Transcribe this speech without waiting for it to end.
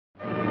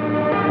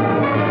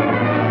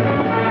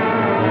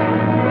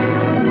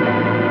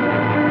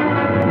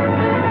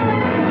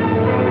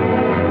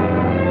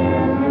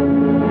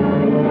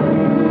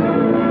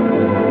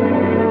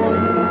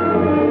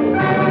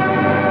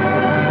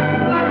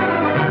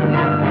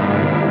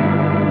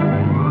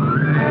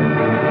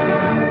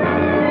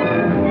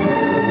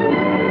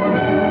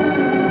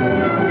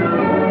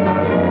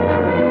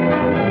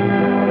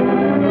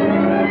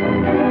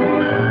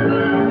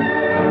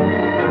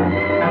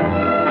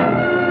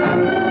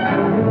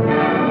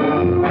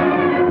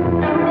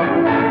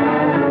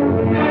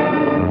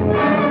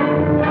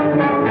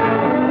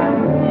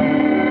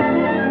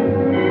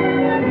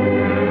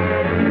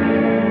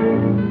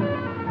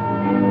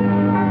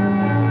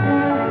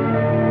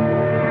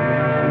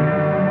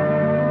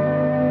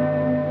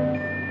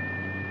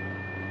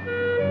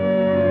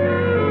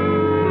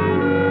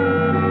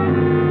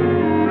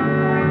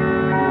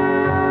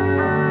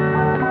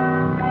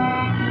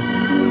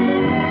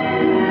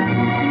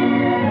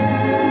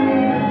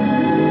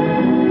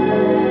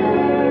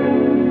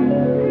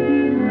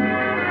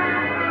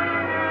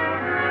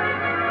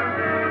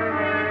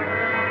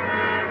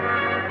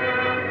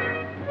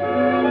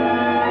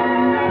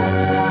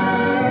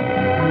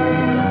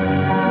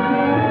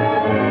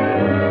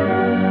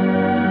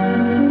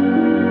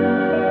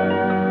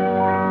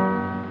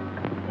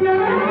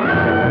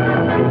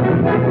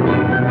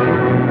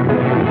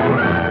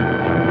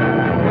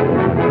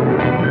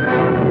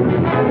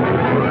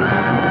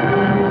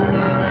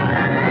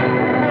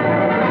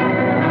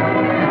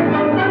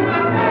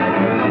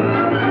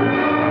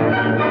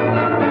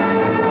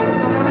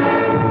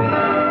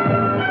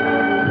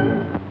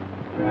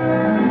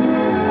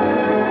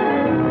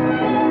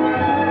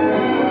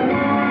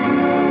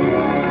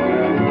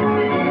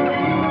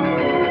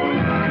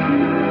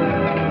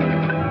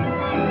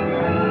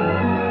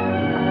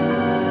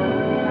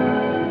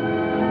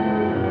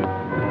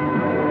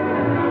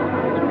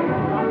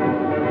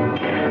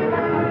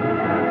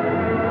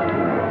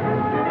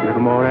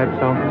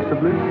Mr.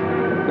 Bliss?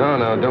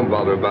 No, don't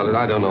bother about it.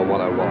 I don't know what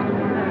I want.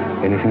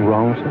 Anything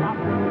wrong, sir?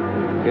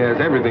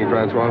 Yes, everything,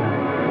 Francois.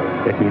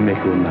 Let me make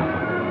you another.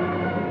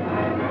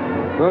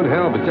 Good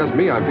help, it's just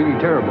me. I'm feeling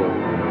terrible.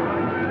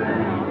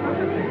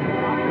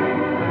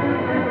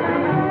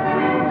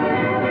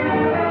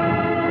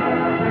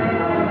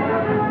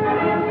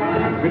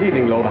 Good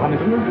evening, Lord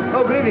Honiton.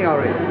 Oh, good evening,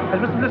 Alroyd. Has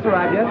Mr. Bliss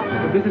arrived yet?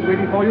 The Bliss is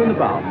waiting for you in the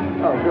bar.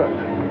 Oh, good.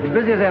 As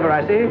busy as ever,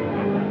 I see.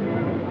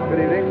 Good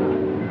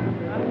evening.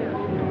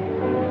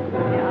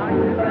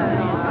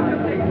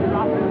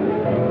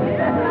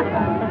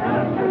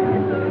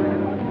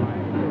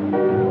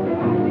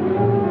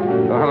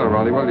 Oh, hello,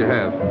 Ronnie. What'll you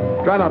have?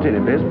 Try martini,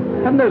 please.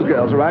 Haven't those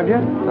girls arrived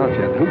yet? Not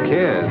yet. Who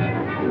cares?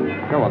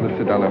 Come on, let's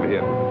sit down over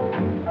here.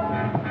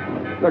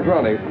 Look,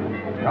 Ronnie,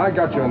 I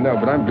got your note,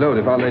 but I'm blowed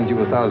if I'll lend you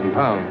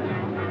 £1,000.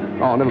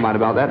 Oh, never mind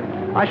about that.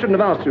 I shouldn't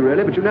have asked you,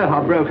 really, but you know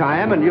how broke I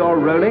am, and you're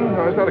rolling.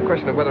 No, it's not a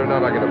question of whether or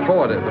not I can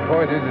afford it. The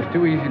point is, it's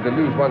too easy to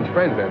lose one's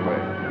friends that way.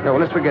 No, well,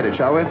 let's forget it,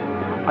 shall we?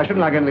 I shouldn't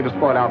like anything to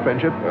spoil our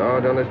friendship.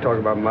 Oh, don't let's talk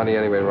about money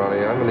anyway,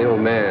 Ronnie. I'm an ill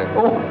man.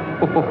 Oh!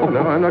 No,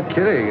 I'm not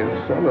kidding.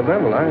 It's on the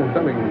level. There's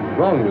something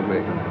wrong with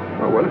me.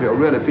 Oh, well, if you're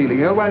really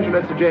feeling ill, why don't you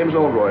let Sir James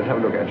Alroyd have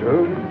a look at you?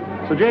 Who?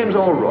 Sir James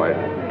Alroyd.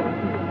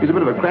 He's a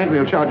bit of a crank, and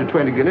he'll charge you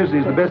 20 guineas.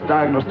 He's the best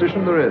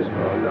diagnostician there is.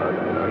 Oh,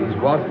 no. He's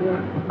what?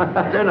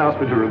 Don't ask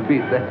me to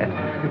repeat that.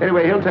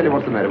 Anyway, he'll tell you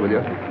what's the matter with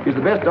you. He's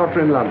the best doctor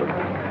in London.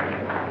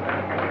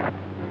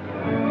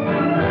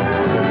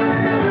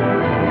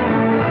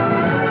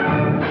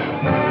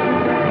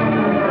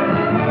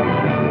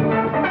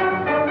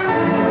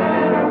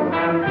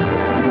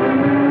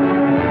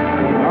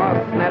 Oh,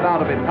 snap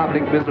out of it,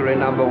 public misery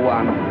number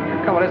one.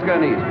 Come on, let's go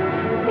and eat.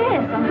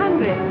 Yes, I'm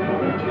hungry.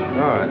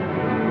 All right.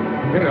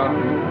 Here you are.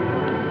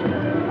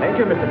 Thank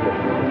you, Mr. Bliss.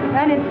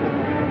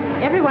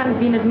 Ernest, everyone's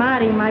been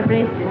admiring my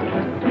bracelet. It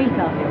was sweet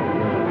of you.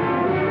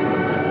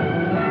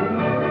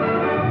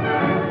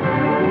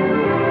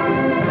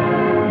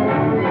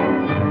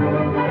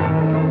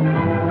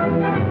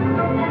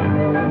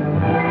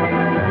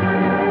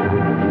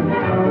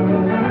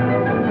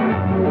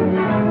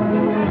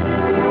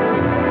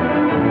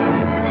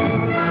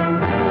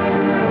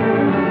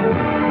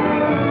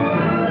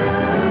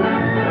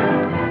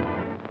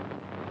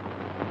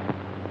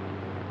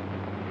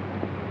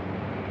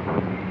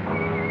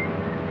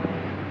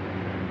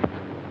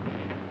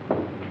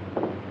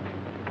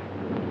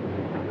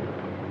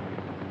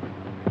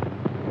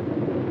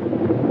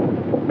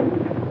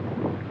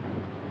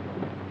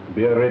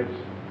 Biarritz.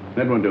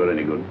 That won't do it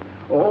any good.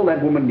 All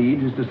that woman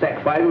needs is to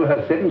sack 5 of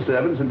her 7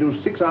 servants and do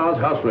 6 hours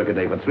housework a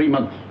day for 3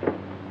 months.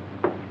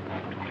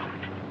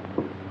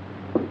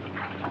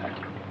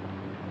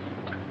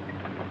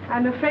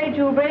 I'm afraid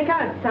you'll break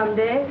out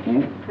someday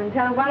and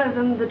tell one of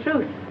them the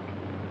truth.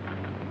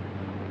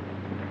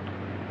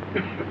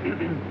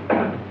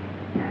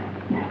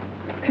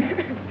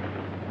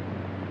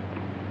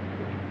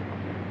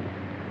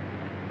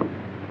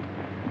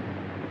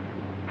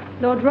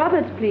 Lord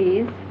Robert,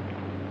 please.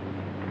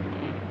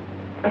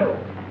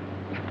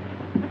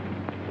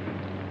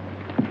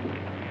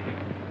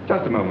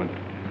 Just a moment.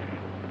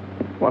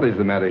 What is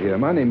the matter here?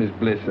 My name is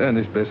Bliss,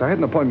 Ernest Bliss. I had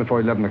an appointment for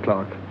 11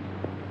 o'clock.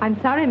 I'm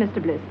sorry,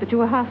 Mr. Bliss, but you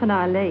were half an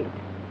hour late.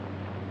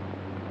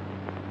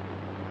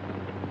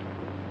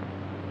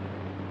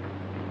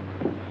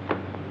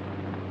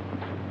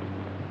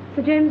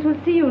 Sir James will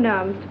see you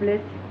now, Mr.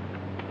 Bliss.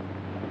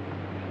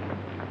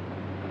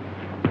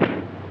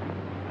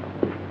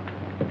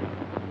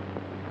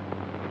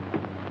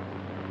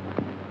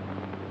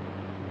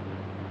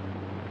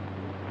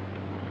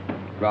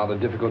 Rather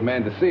difficult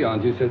man to see,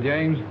 aren't you, Sir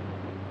James?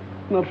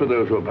 Not for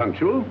those who are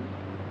punctual.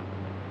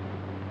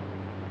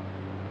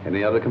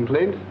 Any other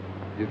complaints?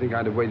 Do you think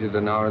I'd have waited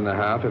an hour and a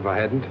half if I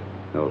hadn't?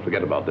 No,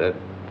 forget about that.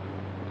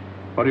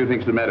 What do you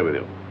think's the matter with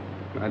you?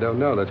 I don't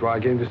know. That's why I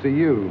came to see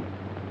you.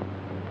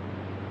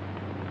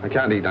 I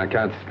can't eat. I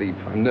can't sleep.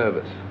 I'm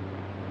nervous.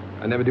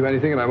 I never do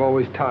anything, and I'm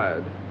always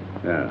tired.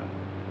 Yeah.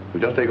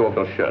 Well, just take off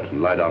your shirt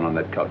and lie down on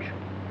that couch.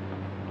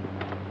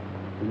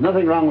 There's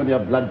nothing wrong with your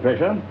blood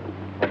pressure.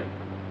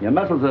 Your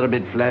muscles are a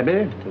bit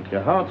flabby, but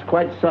your heart's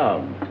quite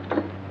sound.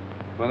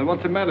 Well, then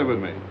what's the matter with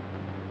me?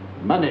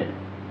 Money.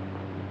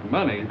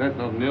 Money? That's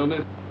not an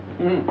illness.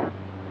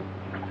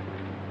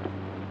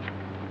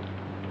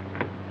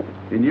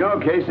 In your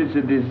case, it's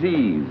a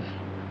disease.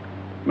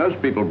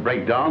 Most people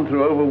break down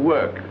through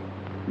overwork.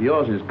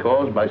 Yours is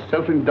caused by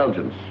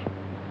self-indulgence.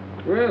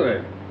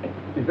 Really?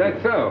 Is that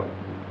so?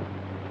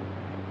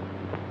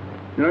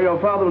 You know, your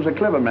father was a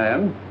clever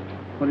man.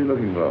 What are you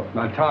looking for?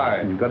 My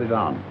tie. You got it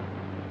on.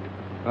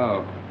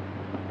 Oh.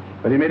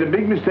 But he made a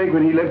big mistake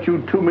when he left you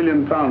 £2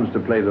 million to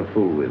play the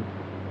fool with.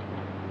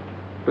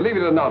 Believe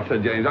it or not, Sir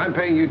James, I'm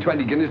paying you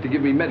 20 guineas to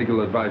give me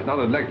medical advice, not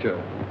a lecture.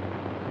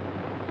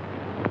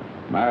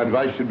 My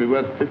advice should be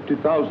worth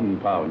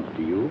 £50,000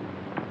 to you.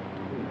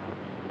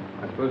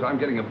 I suppose I'm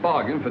getting a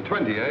bargain for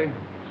 20, eh?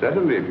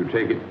 Certainly, if you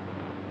take it.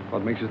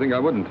 What makes you think I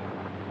wouldn't?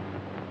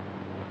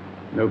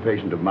 No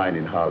patient of mine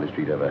in Harley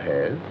Street ever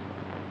has.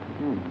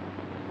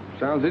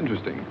 Sounds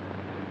interesting.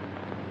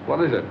 What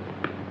is it?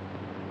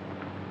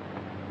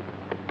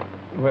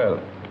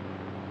 Well,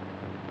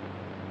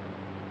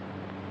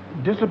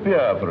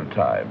 disappear for a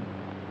time.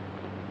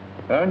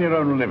 Earn your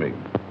own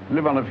living.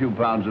 Live on a few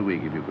pounds a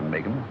week if you can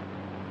make them.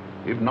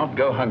 If not,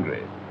 go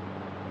hungry.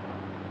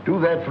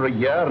 Do that for a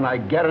year and I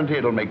guarantee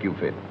it'll make you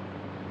fit.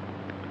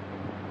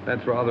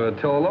 That's rather a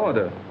tall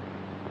order.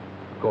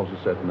 Of course,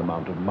 a certain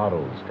amount of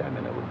moral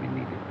stamina would be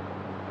needed.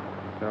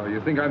 Oh,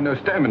 you think I've no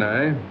stamina,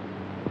 eh?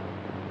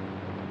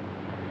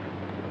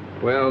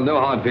 Well, no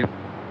hard feelings.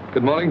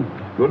 Good morning.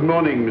 Good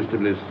morning, Mr.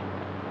 Bliss.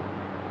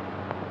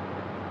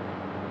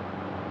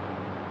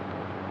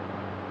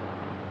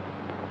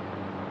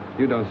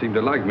 You don't seem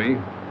to like me.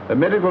 A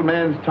medical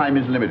man's time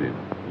is limited.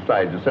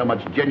 Besides, there's so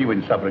much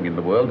genuine suffering in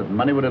the world that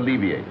money would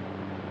alleviate.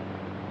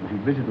 You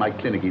should visit my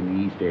clinic in the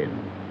East End,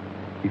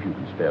 if you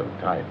can spare the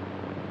time.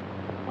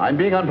 I'm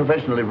being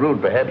unprofessionally rude,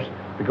 perhaps,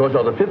 because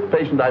you're the 5th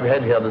patient I've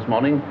had here this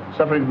morning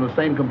suffering from the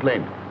same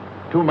complaint.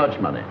 Too much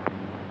money.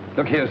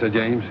 Look here, Sir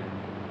James.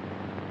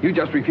 You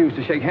just refused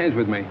to shake hands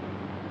with me.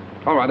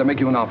 All right, I'll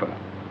make you an offer.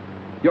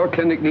 Your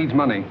clinic needs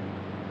money.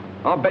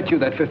 I'll bet you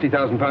that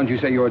 £50,000 you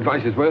say your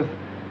advice is worth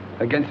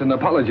against an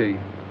apology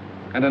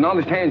and an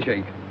honest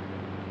handshake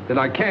that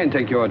I can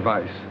take your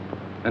advice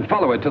and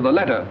follow it to the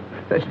letter.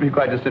 That should be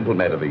quite a simple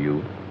matter for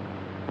you.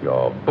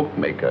 Your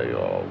bookmaker,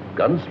 your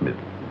gunsmith,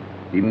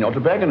 even your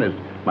tobacconist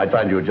might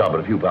find you a job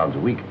at a few pounds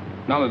a week.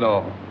 Not at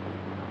all.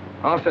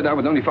 I'll set out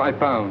with only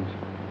 £5.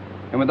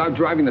 And without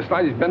deriving the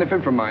slightest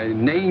benefit from my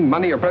name,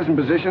 money, or present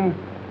position,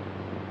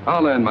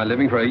 I'll earn my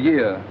living for a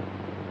year.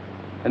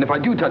 And if I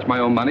do touch my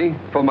own money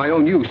for my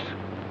own use,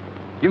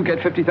 you get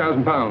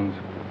 £50,000.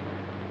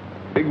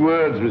 Big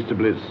words, Mr.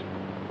 Bliss.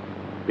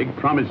 Big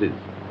promises.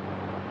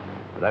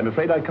 But I'm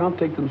afraid I can't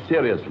take them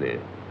seriously.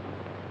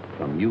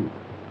 From you.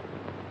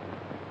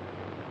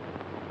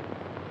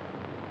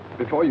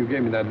 Before you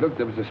gave me that look,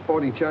 there was a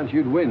sporting chance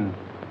you'd win.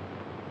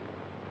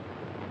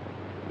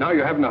 Now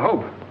you're having a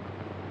hope.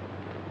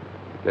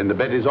 Then the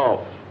bet is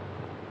off.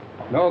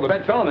 No, the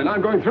bet's on and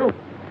I'm going through.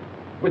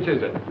 Which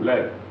is it?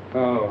 Left.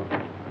 Oh.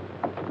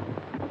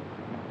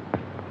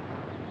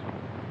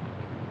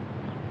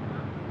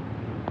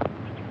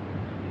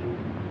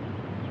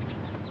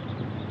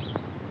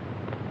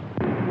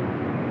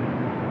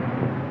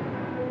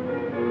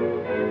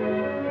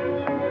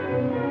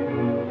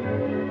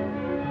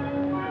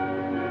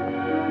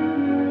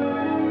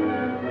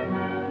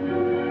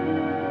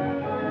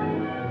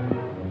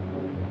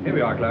 Here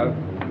we are, Clare.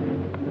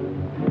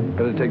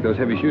 Better take those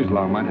heavy shoes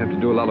along. Might have to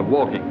do a lot of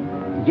walking.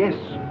 Yes. I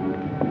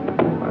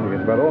think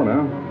that's about all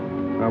now.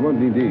 I won't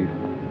need these.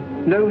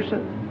 No,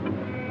 sir.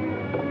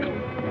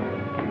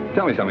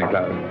 Tell me something,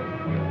 Clare.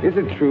 Is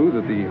it true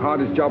that the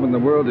hardest job in the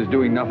world is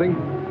doing nothing?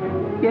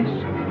 Yes.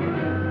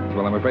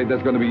 Well, I'm afraid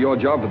that's going to be your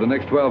job for the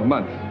next 12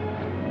 months.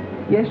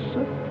 Yes,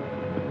 sir.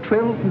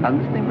 12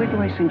 months? Then where do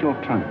I send your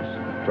trunks?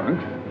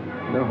 Trunks?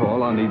 No,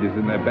 all I'll need is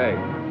in their bag.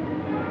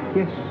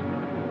 Yes.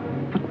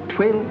 For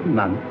 12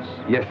 months?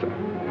 Yes, sir.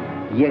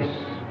 Yes.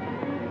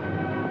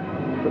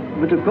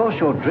 But of course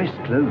you're dressed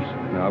clothes.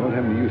 No, I won't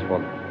have any use for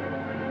them.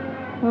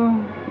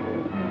 Oh.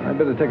 I'd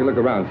better take a look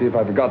around, see if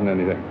I've forgotten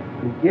anything.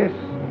 Yes.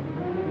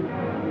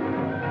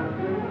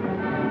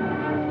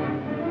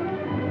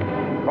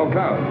 Oh,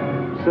 Clare.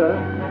 Sir?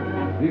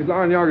 These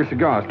Larinaga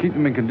cigars, keep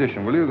them in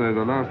condition, will you? They're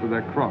the last of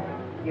that crop.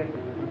 Yes.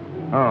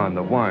 Ah, and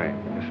the wine,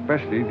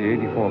 especially the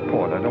 84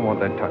 port. I don't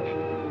want that touched.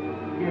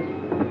 Yes.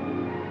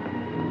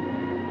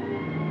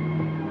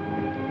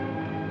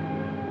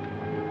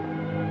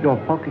 Your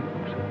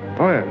pocketbook, sir.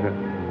 Oh, yeah.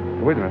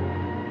 Wait a minute.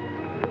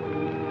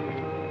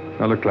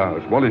 Now, look,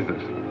 Klaus, what is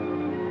this?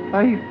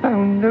 I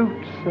found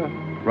notes, sir.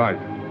 Right.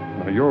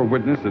 Now, you're a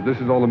witness that this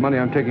is all the money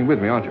I'm taking with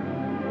me, aren't you?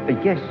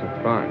 Yes, sir.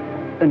 Fine.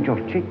 And your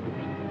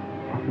checkbooks.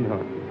 Oh,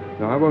 no.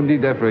 No, I won't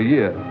need that for a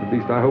year. At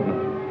least I hope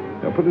not.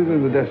 Now, put it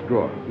in the desk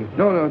drawer.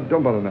 No,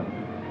 don't bother now.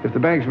 If the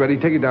bank's ready,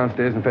 take it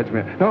downstairs and fetch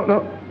me. No.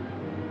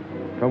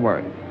 Don't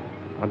worry.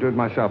 I'll do it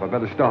myself. I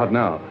better start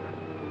now.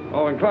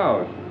 Oh, and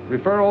Klaus,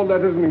 refer all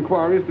letters and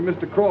inquiries to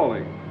Mr.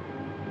 Crawley.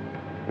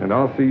 And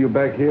I'll see you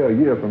back here a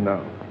year from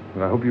now.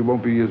 And I hope you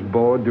won't be as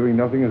bored doing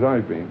nothing as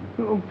I've been.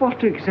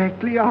 What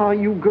exactly are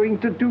you going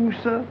to do,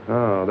 sir?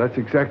 Oh, that's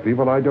exactly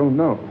what I don't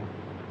know.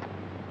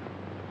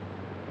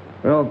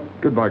 Well,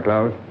 goodbye,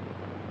 Klaus.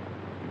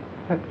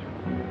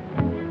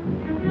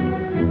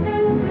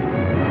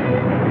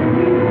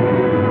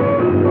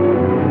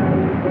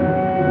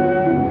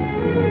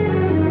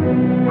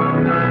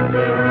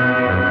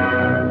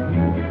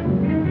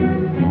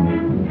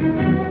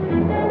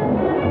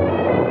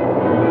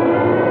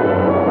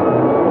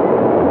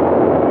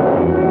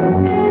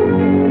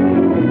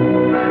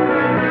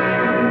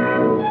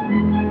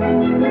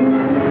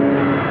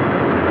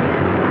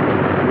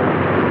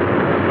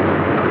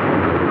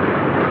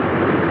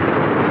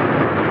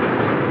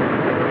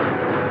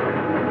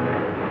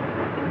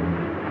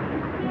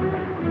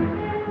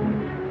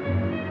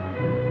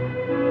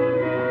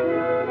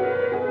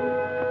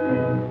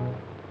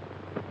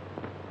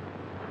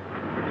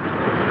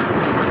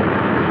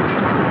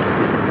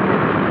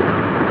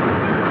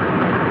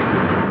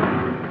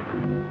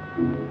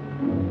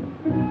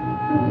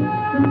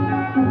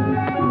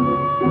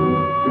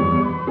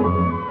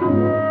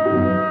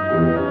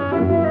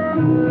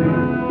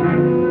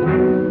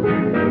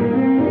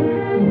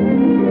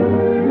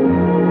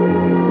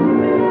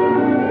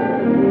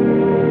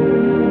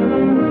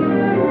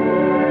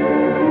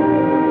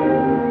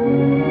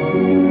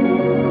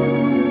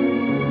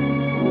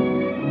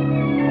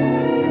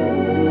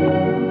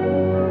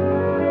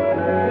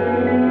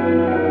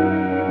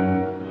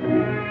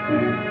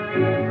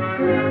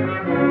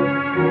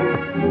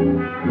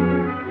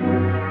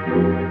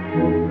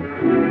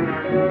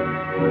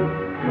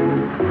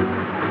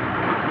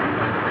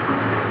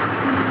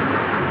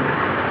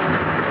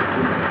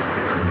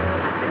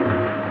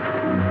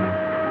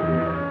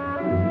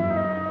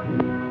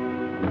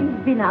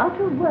 been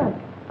out of work,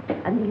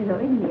 and he's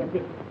owing me a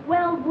bit.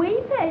 Well, we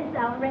pays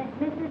our rent,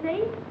 Mrs.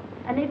 Heath.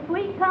 And if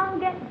we can't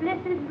get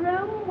Bliss's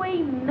room,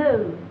 we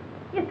move.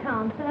 You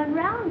can't turn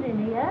round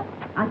in here.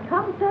 I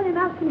can't turn him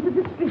out into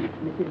the street,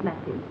 Mrs.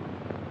 Matthews.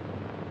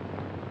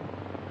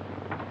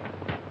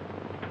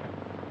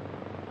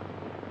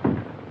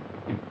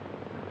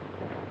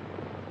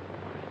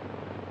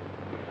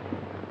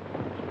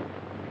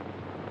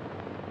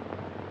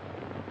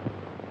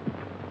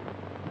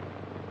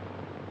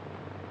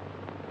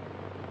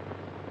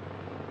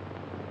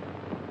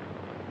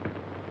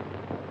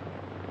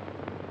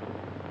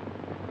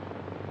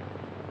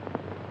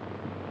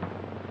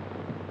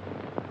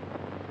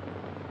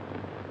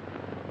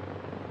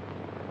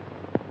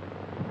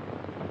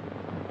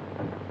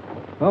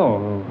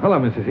 Oh, hello,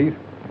 Mrs. Heath.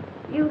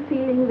 You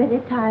feeling very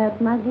tired,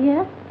 my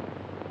dear?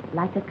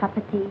 Like a cup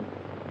of tea?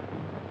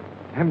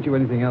 Haven't you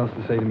anything else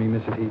to say to me,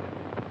 Mrs. Heath?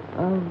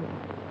 Oh,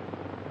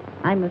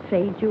 I'm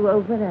afraid you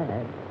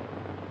overheard.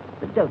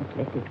 But don't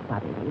let it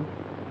worry you.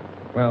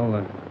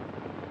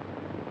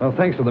 Well,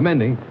 thanks for the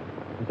mending.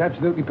 It's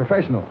absolutely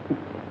professional.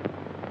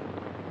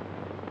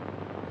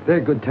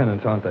 They're good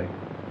tenants, aren't they?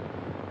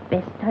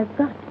 Best I've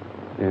got.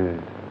 Yes,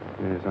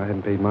 I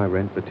haven't paid my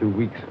rent for 2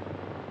 weeks.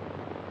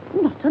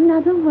 Not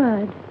another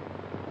word.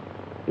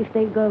 If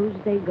they goes,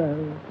 they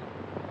goes.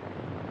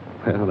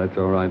 Well, that's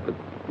all right, but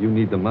you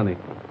need the money.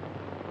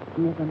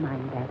 Never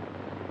mind that.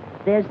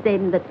 There's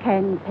them that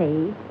can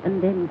pay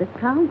and them that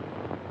can't.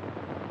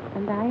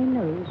 And I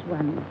knows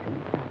one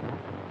since other.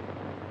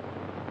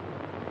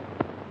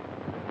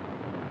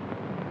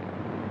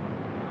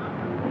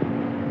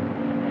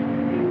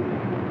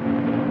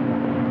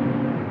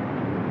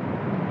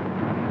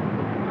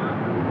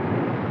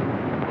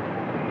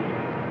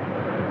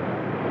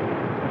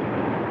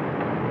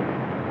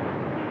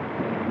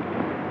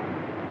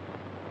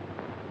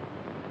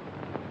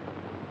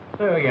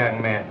 So,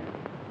 young man,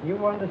 you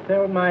want to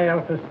sell my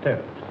Alpha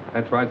stoves?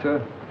 That's right,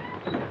 sir.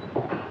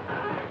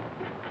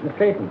 Miss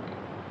Clayton,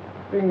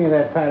 bring me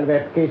that pile of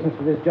applications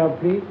for this job,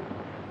 please.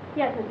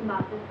 Yes, Mr.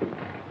 Masters.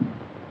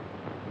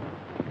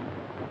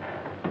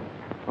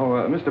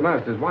 Oh, Mr.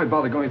 Masters, why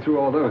bother going through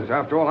all those?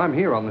 After all, I'm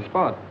here on the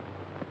spot.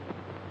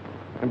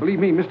 And believe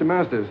me, Mr.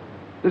 Masters,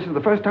 this is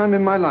the first time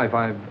in my life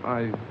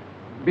I've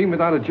been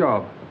without a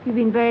job. You've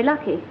been very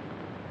lucky.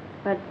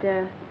 But,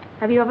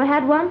 have you ever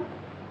had one?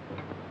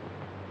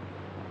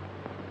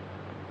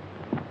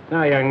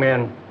 Now, young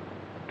man,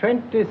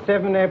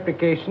 27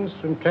 applications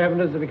from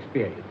travelers of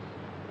experience.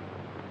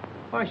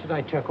 Why should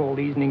I chuck all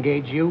these and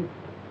engage you?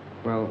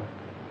 Well,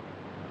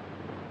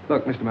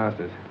 look, Mr.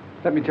 Masters,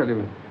 let me tell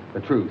you the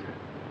truth.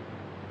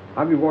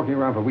 I've been walking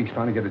around for weeks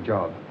trying to get a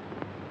job.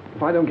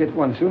 If I don't get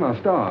one soon, I'll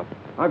starve.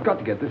 I've got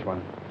to get this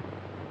one.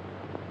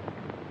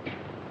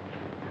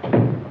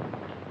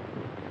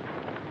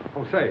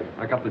 Oh, say,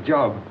 I got the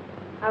job.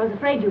 I was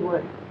afraid you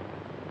would.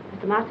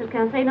 Mr. Masters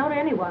can't say no to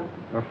anyone.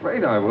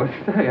 Afraid I would.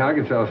 Hey, I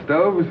can sell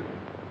stoves.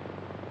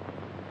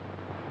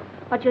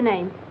 What's your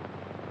name?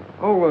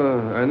 Oh,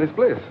 Ernest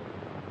Bliss.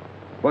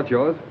 What's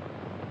yours?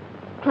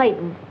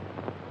 Clayton.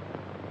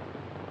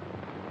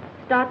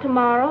 Start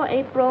tomorrow,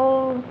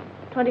 April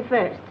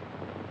 21st.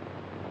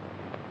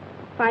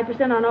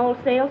 5% on all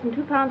sales and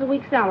 £2 a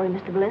week salary,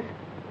 Mr. Bliss.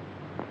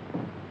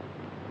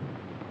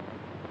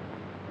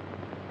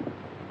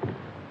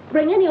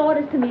 Bring any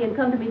orders to me and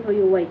come to me for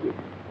your wages.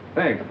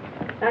 Thanks.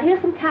 Now,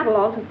 here's some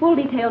catalogs with full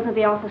details of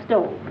the Alpha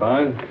stove.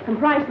 Fine. Some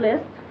price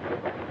lists.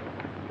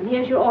 And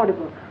here's your order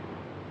book.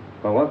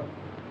 Oh, what?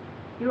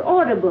 Your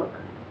order book.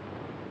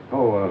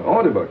 Oh,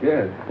 order book,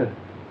 yes.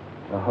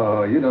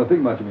 Oh, you don't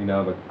think much of me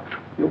now, but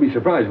you'll be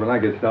surprised when I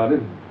get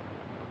started.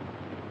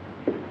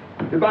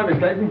 Goodbye, Miss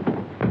Clayton.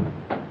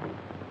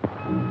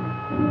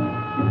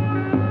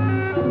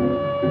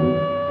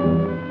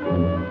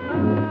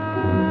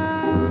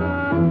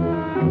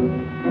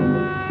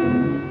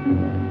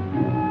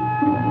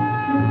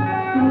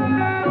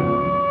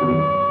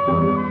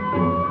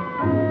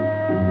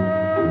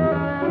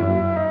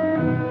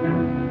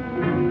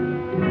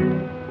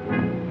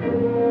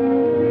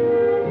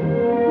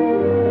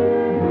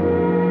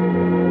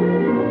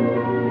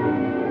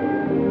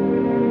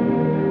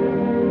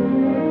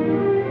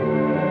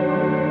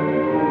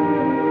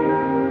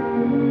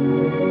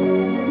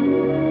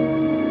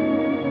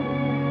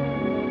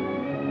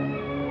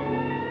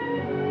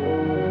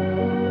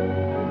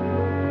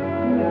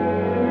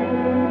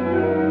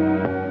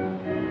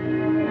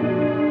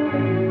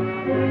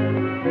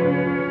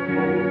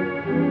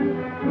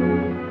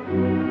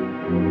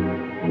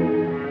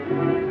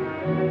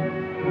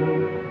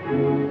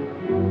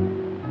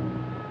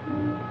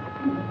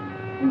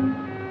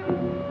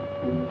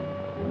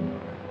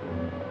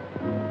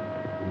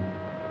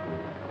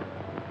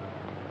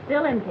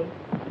 Still empty.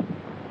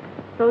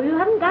 So you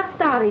haven't got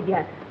started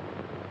yet.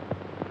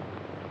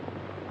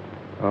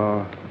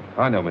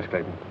 I know, Miss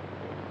Clayton.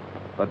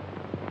 But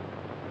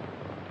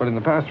in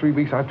the past 3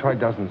 weeks, I've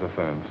tried dozens of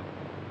firms.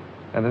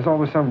 And there's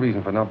always some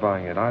reason for not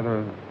buying it.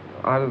 Either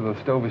the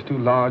stove is too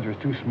large or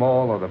it's too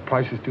small, or the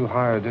price is too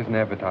high, or it isn't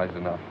advertised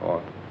enough,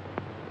 or...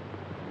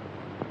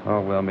 Oh,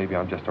 well, maybe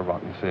I'm just a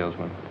rotten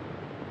salesman.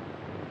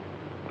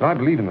 But I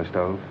believe in the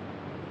stove.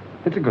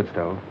 It's a good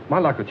stove. My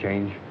luck will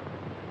change.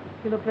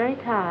 You look very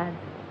tired.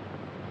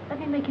 Let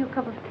me make you a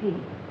cup of tea.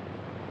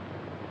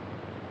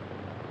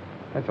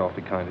 That's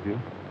awfully kind of you.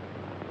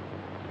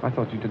 I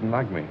thought you didn't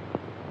like me.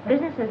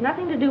 Business has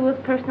nothing to do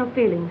with personal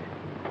feelings.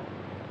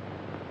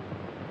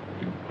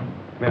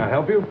 May I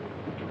help you?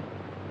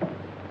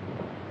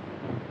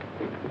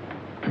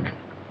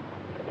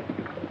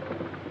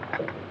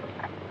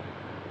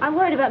 I'm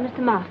worried about Mr.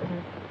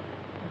 Masters.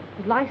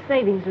 His life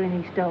savings are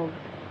in these stoves.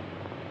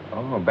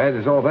 Oh, bad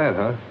as all that,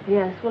 huh?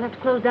 Yes, we'll have to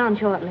close down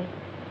shortly.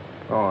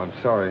 Oh, I'm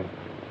sorry.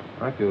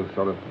 I feel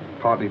sort of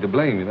partly to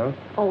blame, you know.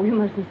 Oh, you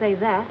mustn't say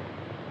that.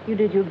 You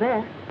did your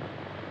best.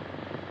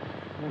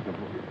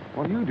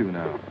 What do you do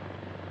now?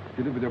 Do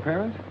you live with your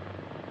parents?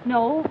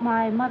 No,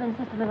 my mother and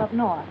sister live up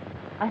north.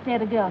 I stay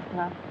at a girls'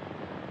 club.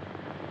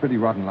 Pretty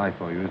rotten life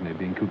for you, isn't it,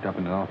 being cooped up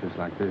in an office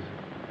like this?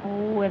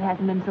 Oh, it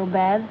hasn't been so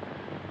bad.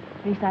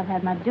 At least I've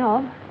had my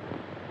job.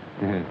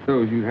 Yeah,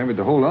 those you have it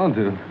to hold on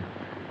to.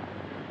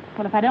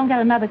 Well, if I don't get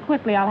another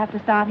quickly, I'll have to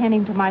start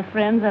hinting to my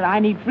friends that I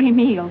need free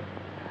meals.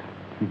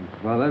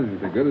 Well, that isn't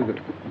so good, is it?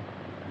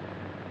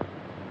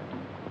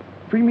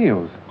 Free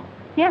meals?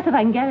 Yes, if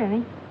I can get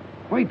any.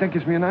 Wait, that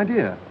gives me an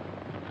idea.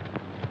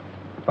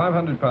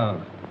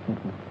 £500.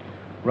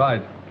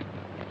 Right.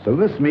 So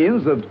this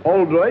means that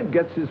Alroyd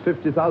gets his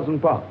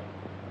 £50,000.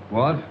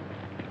 What?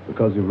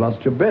 Because you've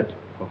lost your bet.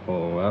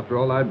 Oh, after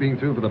all I've been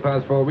through for the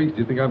past 4 weeks, do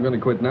you think I'm going to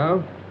quit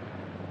now?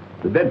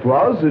 The bet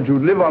was that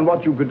you'd live on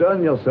what you could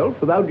earn yourself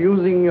without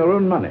using your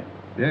own money.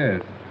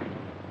 Yes.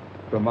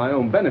 For my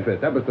own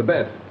benefit. That was the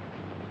bet.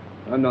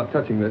 I'm not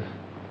touching this.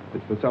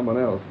 It's for someone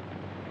else.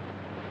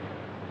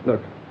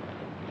 Look,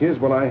 here's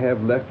what I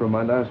have left from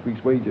my last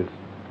week's wages.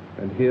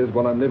 And here's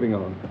what I'm living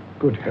on.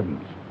 Good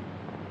heavens.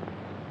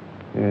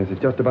 Yes,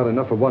 it's just about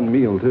enough for one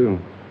meal, too.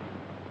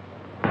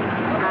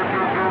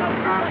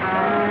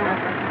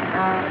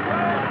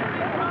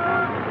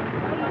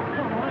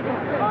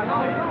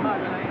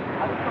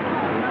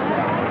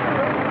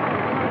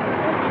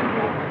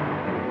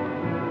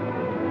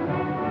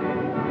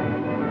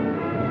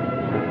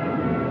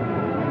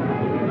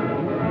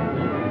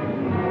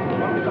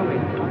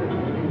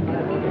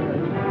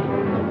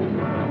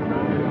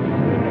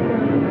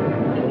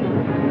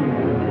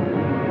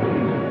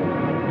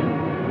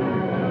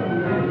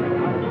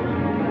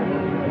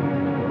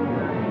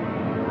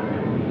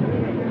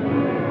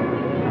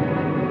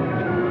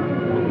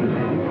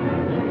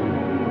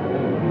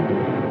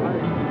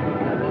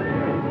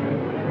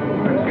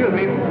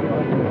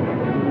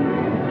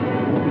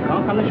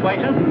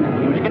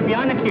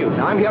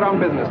 I'm here on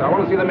business. I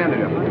want to see the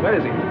manager. Where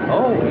is he?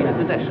 Oh, he's at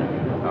the desk.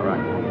 All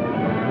right.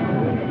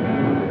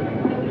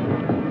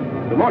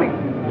 Good morning.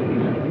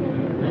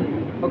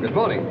 Oh, good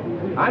morning.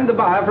 I'm the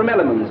buyer from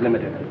Elements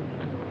Limited.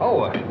 Oh,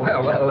 well,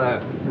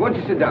 why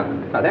don't you sit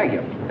down? Oh, thank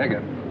you. Thank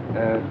you.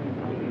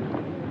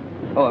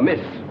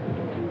 Miss.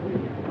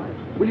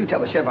 Will you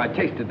tell the chef I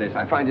tasted this?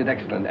 I find it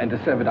excellent, and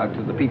to serve it out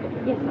to the people.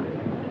 Yes, sir.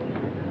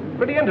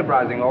 Pretty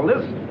enterprising, all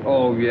this.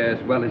 Oh,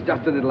 yes. Well, it's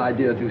just a little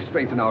idea to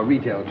strengthen our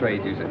retail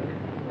trade, you see.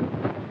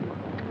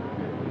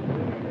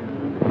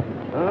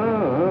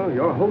 Oh,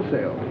 you're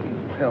wholesale.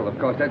 Well, of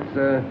course,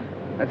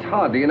 that's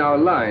hardly in our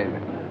line.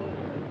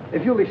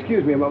 If you'll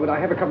excuse me a moment, I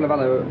have a couple of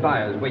other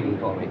buyers waiting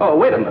for me. Oh,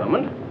 wait a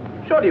moment.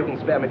 Surely you can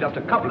spare me just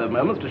a couple of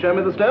moments to show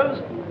me the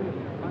stoves?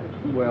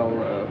 Well,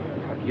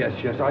 yes,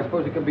 I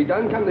suppose it can be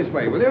done. Come this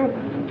way, will you?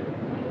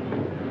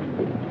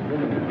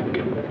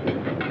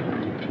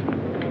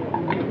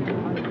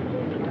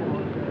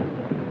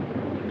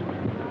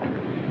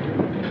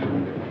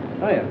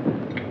 Oh, yeah.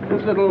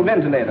 This little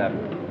ventilator.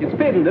 It's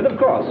patented, of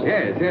course.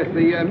 Yes,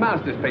 the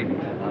master's patent.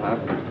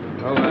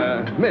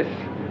 Miss,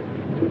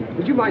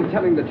 would you mind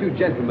telling the two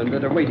gentlemen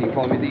that are waiting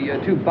for me, the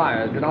two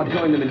buyers, that I'll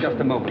join them in just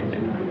a moment?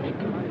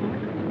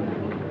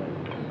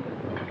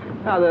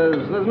 Now,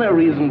 there's no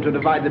reason to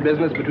divide the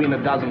business between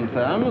a dozen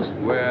firms.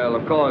 Well,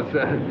 of course,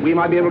 we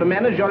might be able to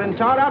manage your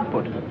entire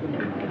output.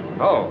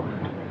 Oh.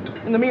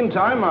 In the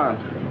meantime,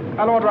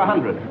 I'll order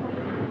 100.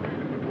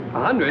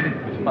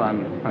 100? Well,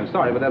 I'm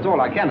sorry, but that's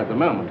all I can at the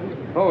moment.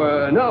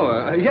 Oh,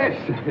 no, yes.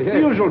 The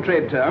usual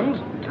trade terms.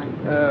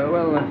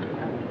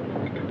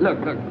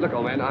 Look,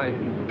 old man,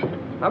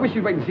 I wish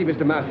you'd wait and see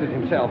Mr. Masters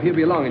himself. He'll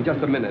be along in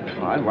just a minute.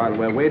 All right, while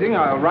we're waiting,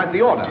 I'll write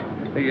the order.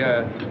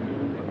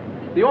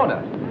 The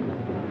order?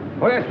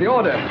 Oh, yes, the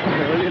order.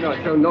 Well, you know,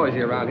 it's so noisy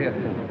around here.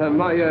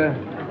 My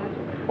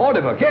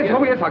order book. Yes,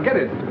 oh, yes, I'll get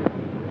it.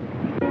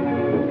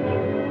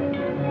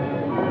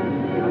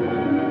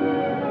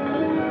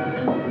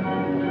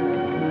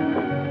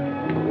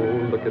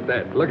 Oh, look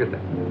at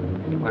that.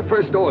 My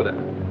first order.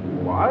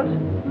 What?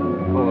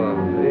 Oh,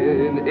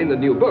 in the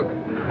new book.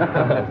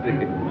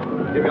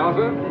 Here we are,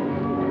 sir.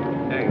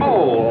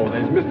 Oh,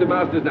 there's Mr.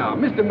 Masters now.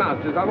 Mr.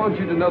 Masters, I want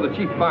you to know the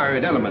chief buyer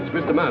at Elements,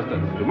 Mr.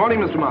 Masters. Good morning,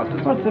 Mr.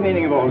 Masters. What's the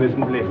meaning of all this,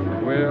 Bliss?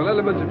 Well,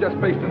 Elements have just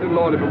placed a little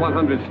order for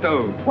 100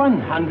 stoves.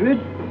 100?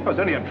 Oh, it's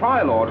only a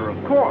trial order, of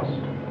course.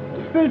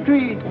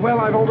 respiratory... Well,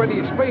 I've already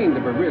explained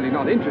that we're really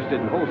not interested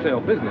in wholesale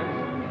business.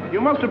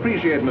 You must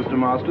appreciate, Mr.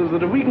 Masters,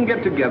 that if we can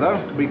get together,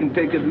 we can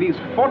take at least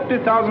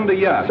 40,000 a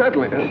year.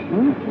 Certainly.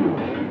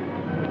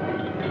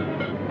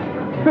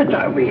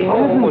 But we...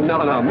 Oh, no,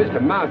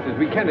 Mr. Masters,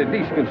 we can at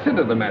least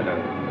consider the matter.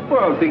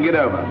 Well, think it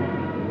over.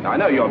 I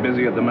know you're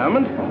busy at the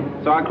moment,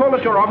 so I'll call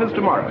at your office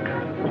tomorrow.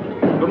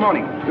 Good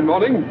morning. Good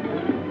morning.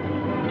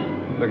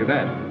 Look at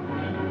that.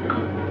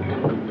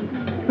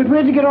 But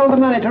where'd you get all the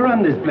money to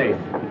run this place?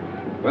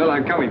 Well,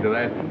 I'm coming to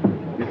that.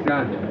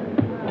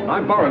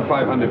 I borrowed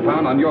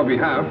 £500 on your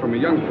behalf from a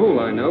young fool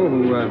I know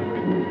who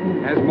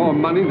has more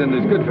money than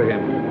is good for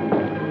him.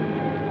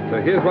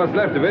 So here's what's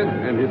left of it,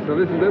 and his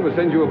solicitor will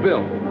send you a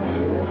bill.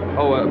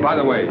 Oh, by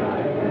the way,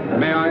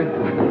 may I?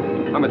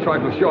 I'm a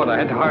trifle short. I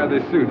had to hire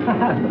this suit.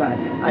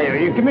 I owe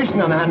you commission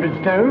on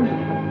 100 stoves.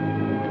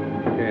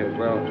 Yes,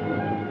 well,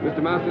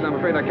 Mr. Masters, I'm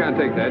afraid I can't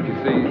take that. You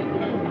see,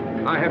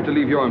 I have to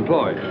leave your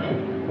employ.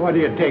 What do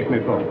you take me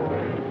for?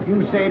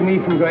 You saved me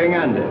from going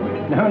under.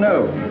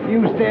 No.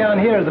 You stay on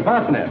here as a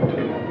partner.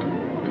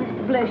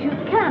 Mr. Bliss, you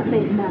can't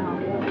leave now.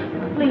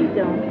 Please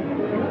don't.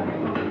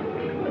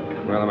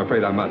 Well, I'm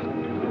afraid I must.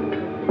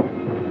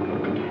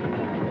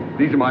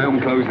 These are my own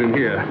clothes in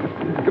here.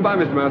 Goodbye,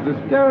 Mr. Masters.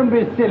 Don't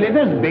be silly.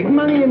 There's big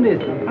money in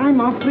this. I'm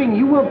offering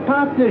you a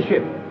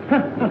partnership.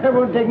 I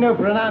won't take no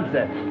for an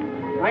answer.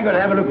 I'm going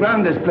to have a look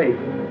round this place.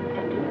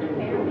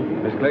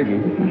 Miss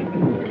Clayton,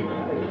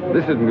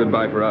 this isn't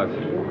goodbye for us.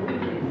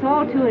 It's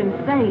all too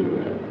insane.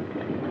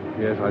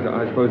 Yes,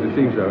 I suppose it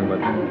seems so, but...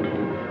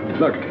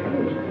 Look,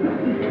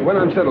 when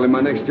I'm settled in my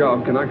next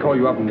job, can I call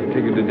you up and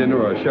take you to dinner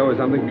or a show or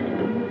something?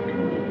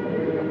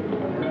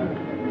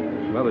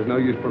 Well, there's no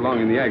use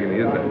prolonging the agony,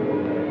 is there?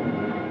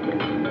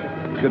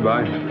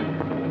 Goodbye.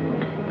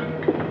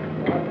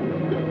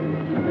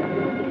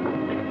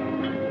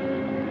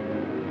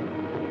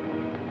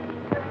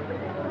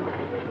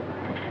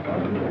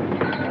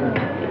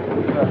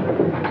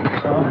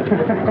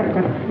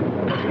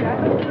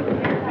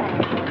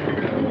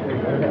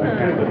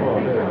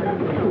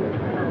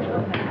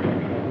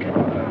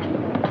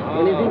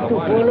 Anything to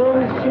follow,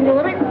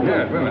 signore?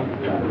 Yes, wait a minute.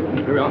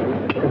 Here we are.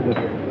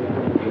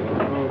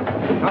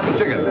 How's the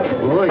chicken?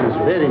 Oh, it's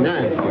very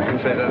nice. Oh, you can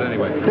say that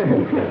anyway.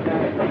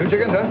 2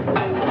 chickens, huh?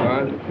 All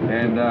right.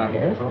 And,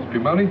 Yes?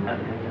 spumoni?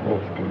 2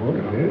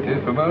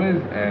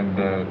 spumoni's and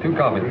 2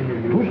 coffees. 2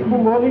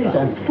 spumoni's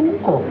and 2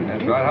 coffees.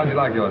 That's right. How'd you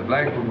like yours?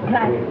 Black?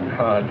 Black.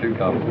 2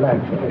 coffees. Black.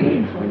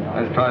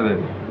 Let's try this.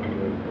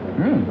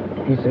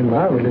 It's a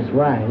marvelous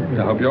wine.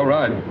 I hope you're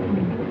right.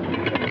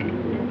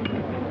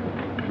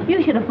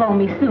 You should have phoned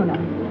me sooner.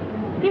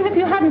 Even if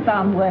you hadn't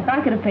found work,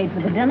 I could have paid for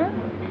the dinner.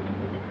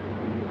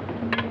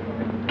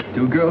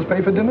 2 girls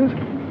pay for dinners?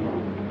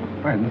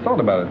 I hadn't thought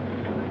about it.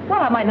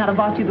 Well, I might not have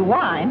bought you the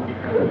wine.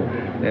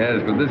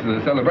 Yes, but this is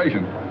a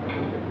celebration.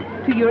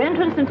 To your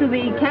entrance into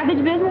the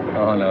cabbage business?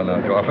 Oh, no.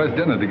 To our first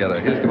dinner together.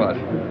 Here's to us.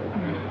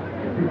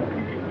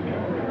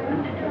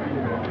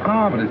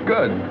 Ah, but it's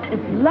good.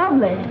 It's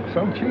lovely.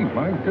 So cheap.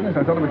 My goodness,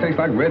 I thought it would taste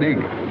like red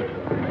ink.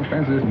 Oh,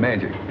 fancy this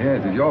magic.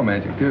 Yes, it's your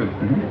magic, too.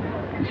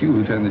 It's you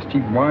who turned this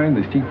cheap wine,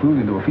 this cheap food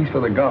into a feast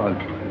for the gods.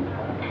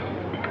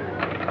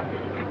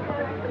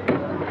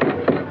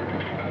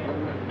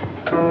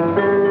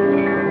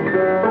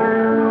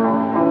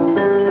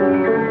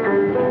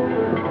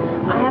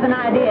 I have an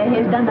idea.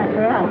 He's done that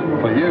for us.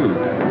 For you.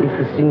 If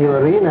the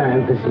signorina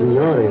and the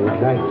signore would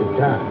like to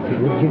dance, it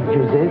would give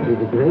Guiseppi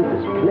the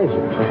greatest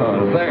pleasure.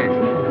 Oh, thanks.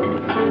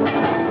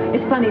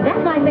 It's funny.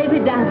 That's my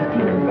favorite dance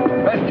tune.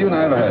 Best tune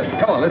I ever heard.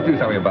 Come on, let's do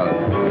something about it.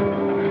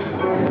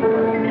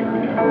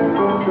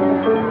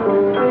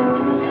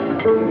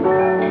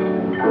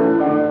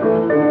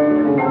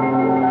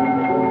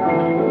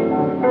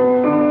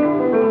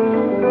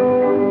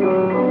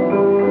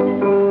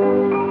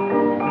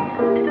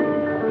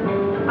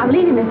 I'm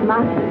leaving Mr.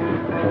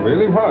 Masters.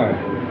 Really? Why?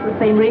 For the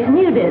same reason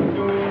you did.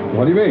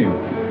 What do you mean?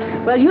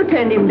 Well, you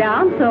turned him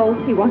down, so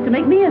he wants to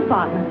make me his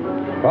partner.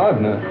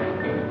 Partner?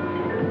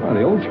 Oh,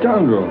 the old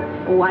scoundrel.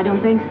 Oh, I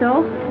don't think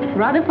so.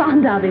 Rather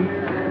fond of him.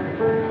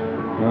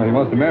 Well, he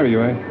wants to marry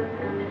you, eh?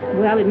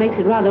 Well, it makes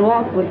it rather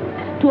awkward.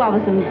 2 of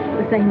us in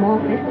the same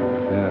office.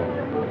 Yeah.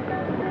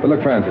 But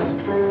look, Francis,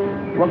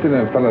 what can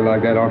a fellow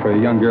like that offer a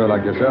young girl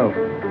like yourself?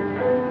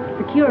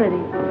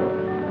 Security.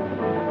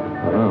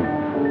 Oh.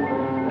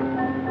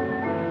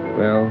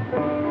 Well,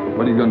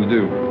 what are you going to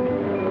do?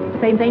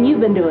 Same thing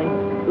you've been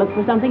doing. Look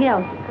for something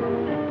else.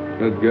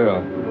 Good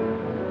girl.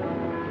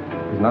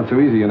 It's not so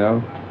easy, you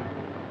know.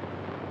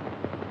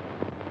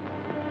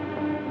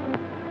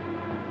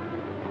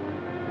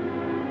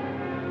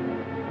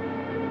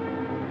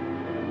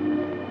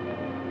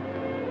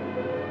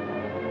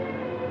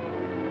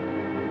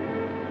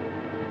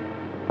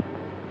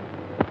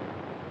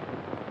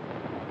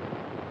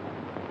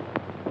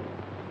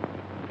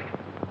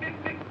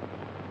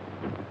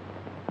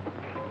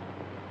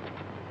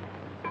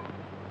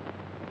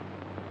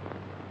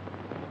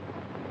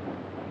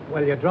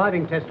 Well, your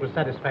driving test was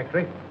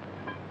satisfactory.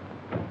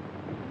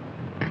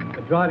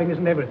 But driving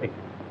isn't everything.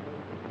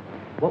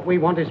 What we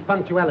want is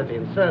punctuality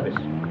and service.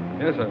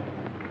 Yes, sir.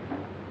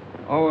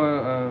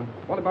 Oh,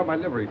 what about my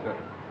livery, sir?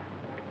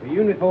 The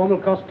uniform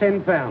will cost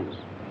 £10.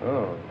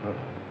 Oh.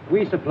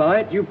 We supply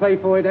it, you pay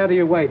for it out of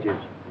your wages.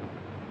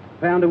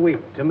 £1 a week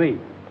to me.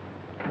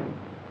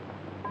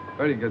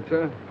 Very good,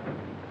 sir.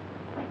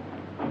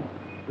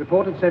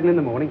 Report at 7 in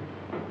the morning.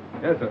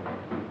 Yes, sir.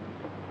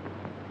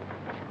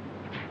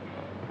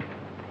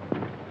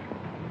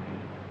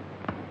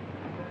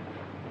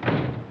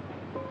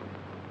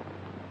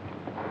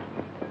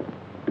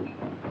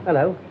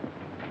 Hello.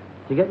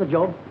 Did you get the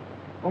job?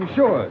 Oh,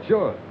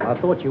 sure.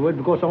 I thought you would,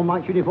 because old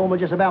Mike's uniform will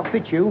just about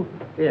fit you.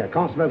 Here,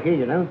 can't smoke here,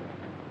 you know.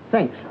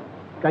 Thanks.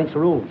 Against the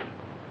rules.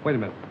 Wait a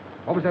minute.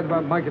 What was that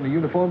about Mike in the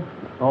uniform?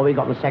 Oh, he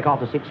got the sack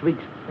after 6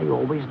 weeks. They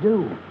always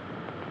do.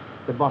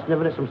 The boss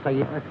never lets them stay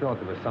here. I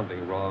thought there was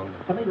something wrong.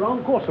 Something wrong?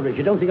 Of course there is.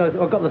 You don't think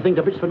I've got the thing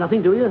to bits for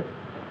nothing, do you?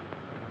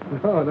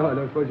 No, I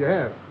don't suppose you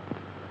have.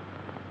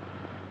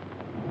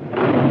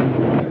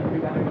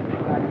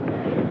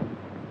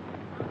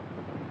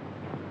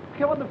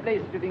 What the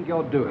place do you think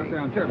you're doing?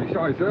 I'm terribly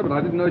sorry, sir, but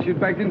I didn't know you'd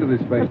backed into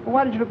this place. Well,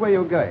 why did you look where you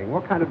were going?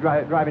 What kind of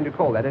driving do you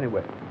call that,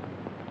 anyway?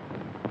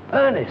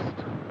 Ernest!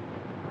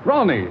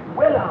 Ronnie!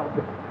 Well,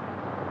 Alfred.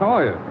 How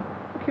are you?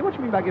 Okay, what do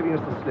you mean by giving us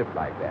the slip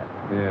like that?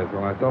 Yes,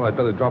 well, I thought I'd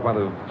better drop out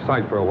of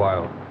sight for a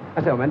while.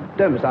 I say, man,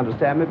 don't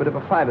misunderstand me, but if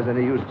a fiver's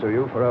any use to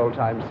you, for old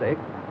time's sake.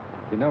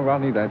 You know,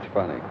 Ronnie, that's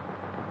funny.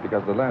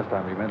 Because the last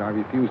time we met, I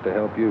refused to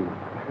help you.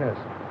 Yes.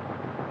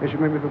 You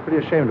should make me feel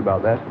pretty ashamed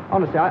about that.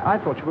 Honestly, I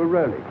thought you were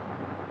rolling.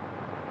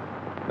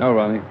 No,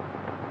 Ronnie.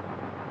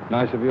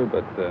 Nice of you,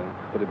 but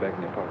put it back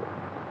in your pocket.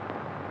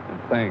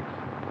 And thanks.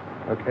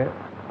 Okay.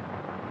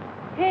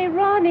 Hey,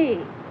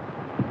 Ronnie.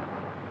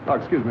 Oh,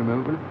 excuse me a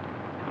moment.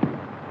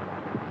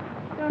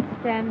 Don't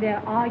stand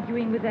there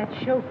arguing with that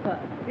chauffeur.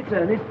 It's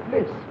Ernest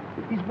Bliss.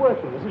 He's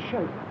working as a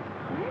chauffeur.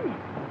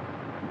 Ernest?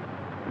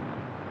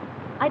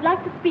 I'd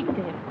like to speak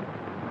to him.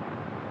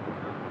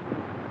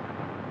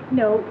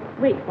 No,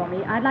 wait for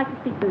me. I'd like to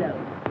speak below.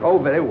 Oh,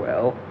 very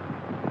well.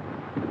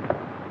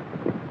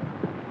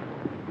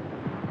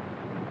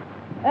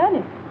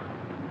 Ernest.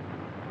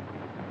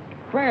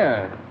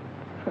 Clare!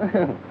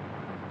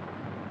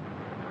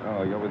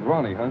 Oh, you're with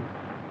Ronnie, huh?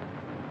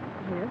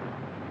 Yes.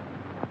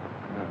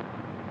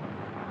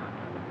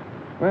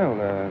 Well,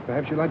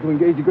 perhaps you'd like to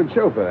engage a good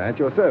chauffeur at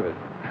your service.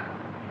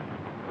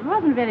 It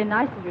wasn't very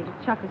nice of you to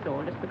chuck us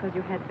all just because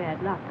you had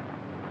bad luck.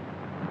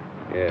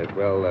 Yes,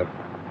 well,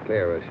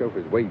 Clare, a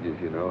chauffeur's wages,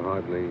 you know,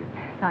 hardly...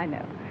 I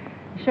know.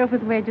 A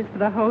chauffeur's wages for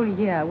the whole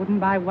year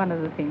wouldn't buy one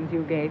of the things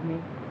you gave me.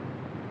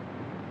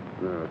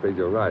 No, I'm afraid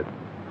you're right.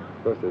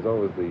 Of course, there's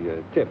always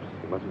the tips.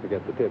 You mustn't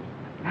forget the tips.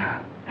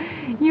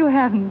 You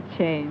haven't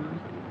changed.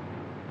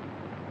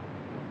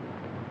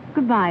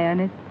 Goodbye,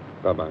 Ernest.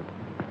 Bye-bye.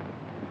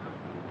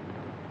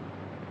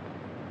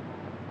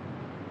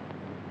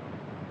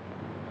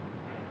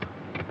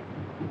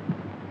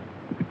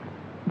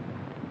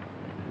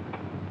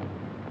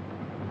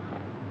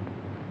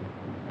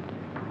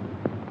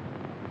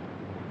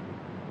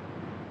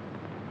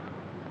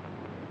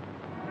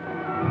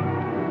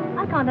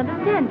 I can't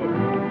understand it.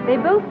 They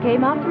both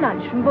came after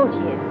lunch from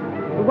Gautier's.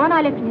 The one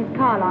I left in his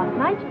car last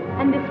night,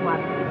 and this one,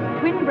 his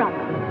twin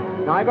brother.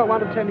 Now, I got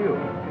one to tell you.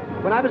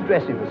 When I was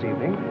dressing this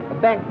evening, a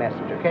bank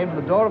messenger came to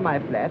the door of my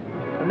flat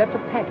and left a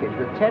package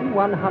with 10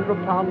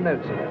 £100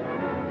 notes in it.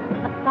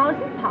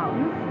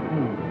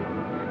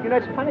 £1,000? You know,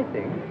 it's a funny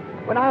thing.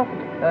 When I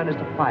offered Ernest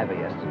a fiver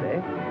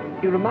yesterday,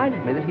 he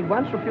reminded me that he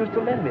once refused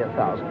to lend me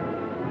 1,000.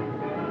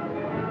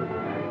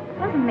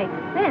 Doesn't make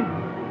sense.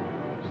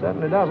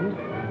 Certainly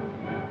doesn't.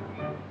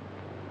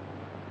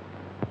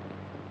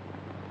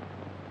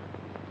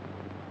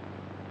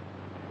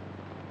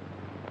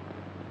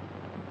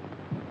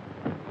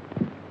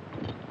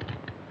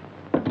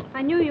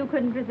 I knew you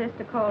couldn't resist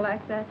a call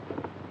like that.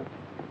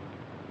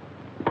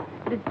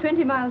 But it's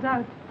 20 miles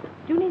out.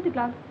 Do you need the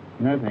gloves?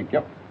 No, thank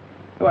you.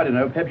 Oh, I don't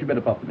know. Perhaps you better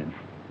pop them in.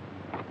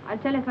 I'll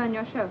telephone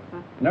your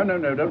chauffeur. No,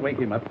 don't wake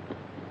him up.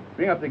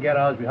 Bring up the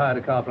garage we hired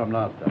a car from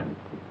last time.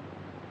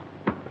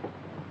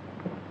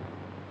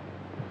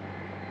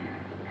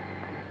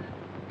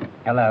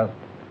 Hello.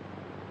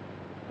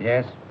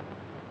 Yes?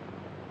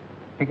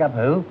 Pick up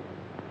who?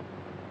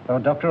 Oh,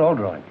 Dr.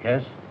 Alroyd,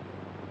 yes?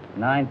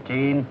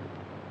 19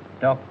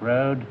 Dock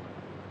Road,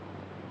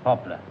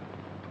 Poplar.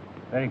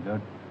 Very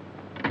good.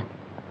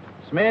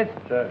 Smith?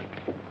 Sir.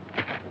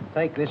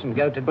 Take this and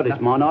go to... But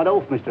it's my night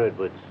off, Mr.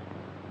 Edwards.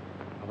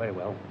 Oh, very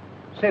well.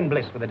 Send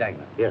Bliss for the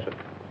dagger. Yes, sir.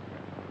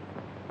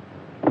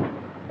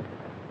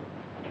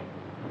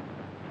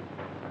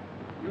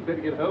 You'd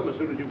better get home as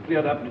soon as you've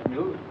cleared up, Miss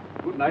Mills.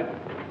 Good night.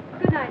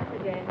 Good night,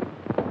 Sir James.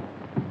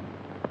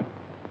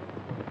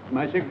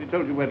 My secretary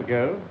told you where to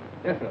go.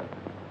 Yes, sir.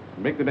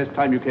 Make the best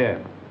time you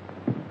can.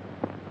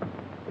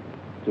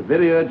 It's a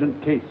very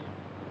urgent case.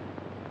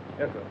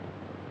 Yes, sir.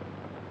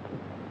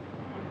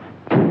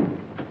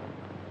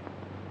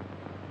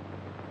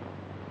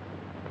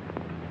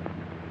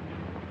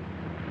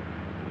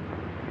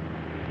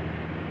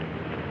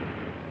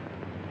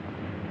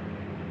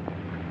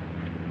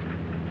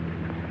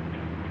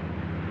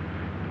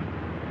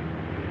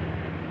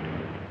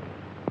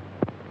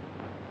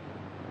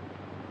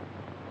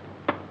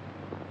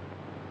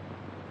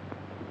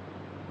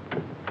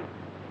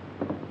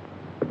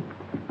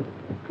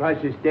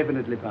 crisis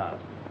definitely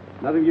passed.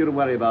 Nothing for you to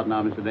worry about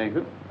now, Mr.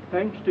 Dorrington.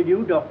 Thanks to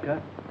you,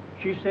 Doctor.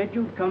 She said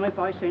you'd come if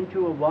I sent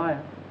you a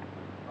wire.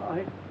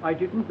 I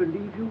didn't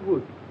believe you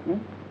would.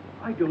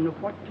 I don't know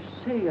what to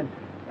say, and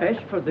as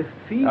for the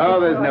fee... Oh,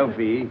 there's no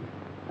fee.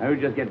 I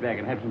will just get back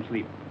and have some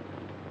sleep.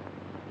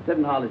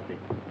 7 Harley Street.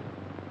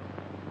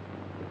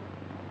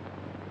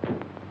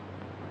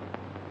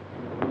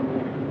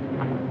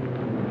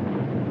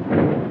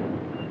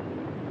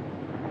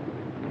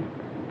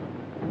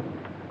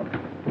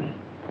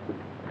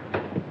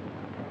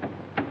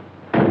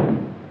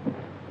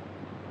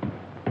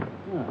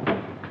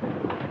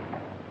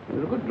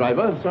 You're a good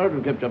driver. Sorry to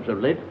have kept you up so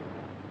late.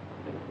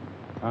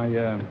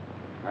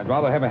 I'd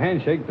rather have a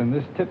handshake than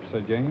this tip,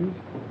 Sir James.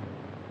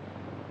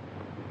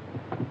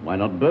 Why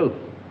not both?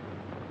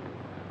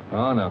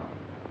 Oh, no.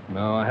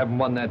 No, I haven't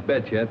won that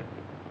bet yet.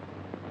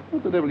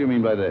 What the devil do you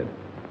mean by that?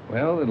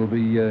 Well, it'll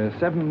be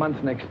 7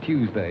 months next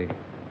Tuesday.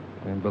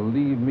 And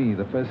believe me,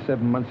 the first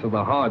 7 months are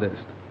the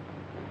hardest.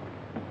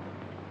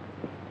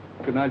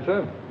 Good night,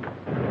 sir.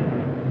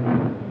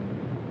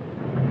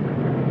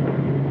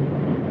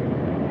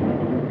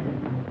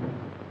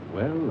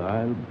 Well,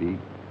 I'll be...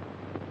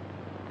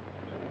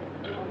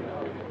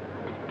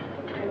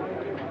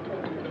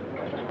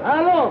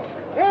 Allo!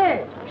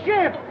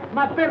 Chef!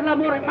 Ma per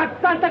l'amore, ma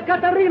Santa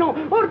Catarino,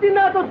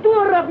 ordinato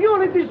 2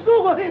 ravioli di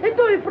sugo e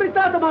 2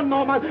 frittato, ma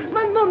no, ma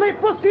non è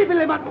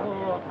possibile, ma...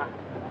 Oh.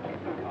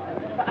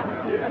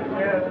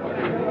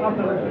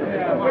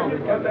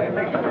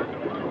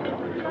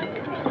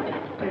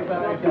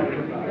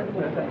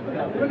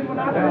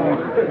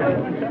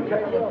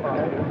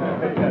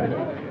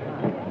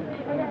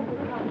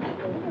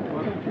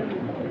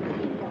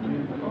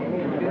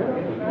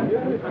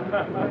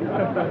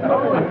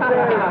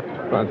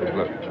 Francis,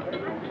 look.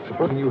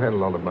 Supposing you had a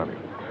lot of money.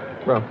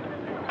 Well,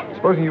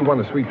 supposing you won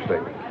a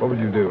sweepstake, what would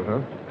you do,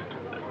 huh?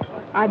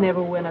 I'd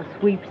never win a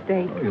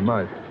sweepstake. Well, you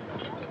might.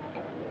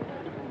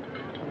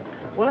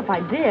 Well, if I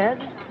did,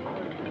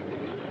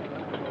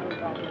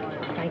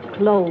 like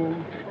clothes.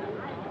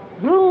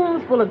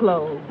 Rooms full of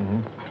clothes.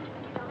 Mm-hmm.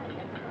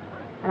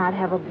 And I'd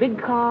have a big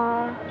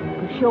car,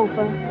 a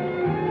chauffeur.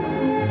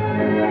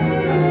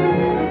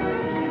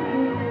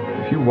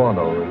 If you want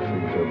all those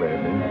things so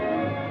badly,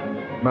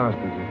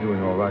 Masters is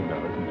doing all right now,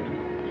 isn't he?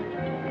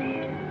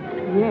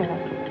 Yes.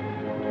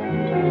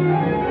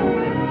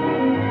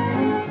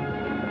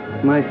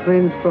 My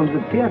friends from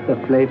the theater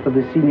play for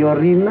the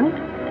signorina?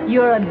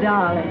 You're a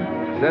darling.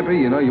 Guiseppi,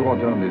 you know you ought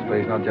to own this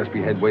place, not just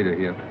be head waiter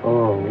here.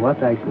 Oh,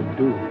 what I could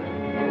do.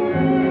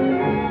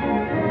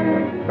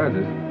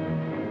 Francis,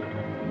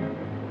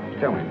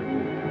 tell me.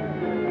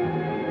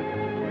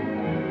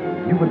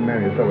 You wouldn't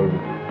marry a fellow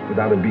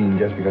without a bean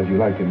just because you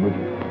liked him, would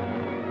you?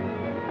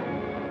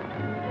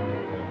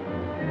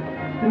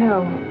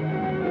 No.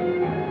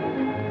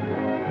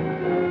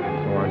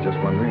 Oh, I was just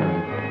wondering.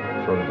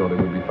 I sort of thought it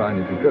would be fine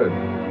if you could.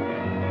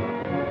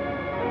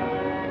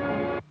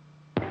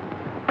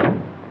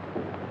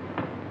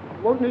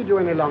 Won't need you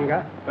any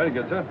longer. Very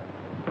good, sir.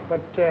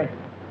 But,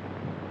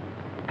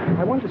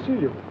 I want to see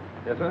you.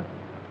 Yes, sir?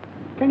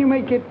 Can you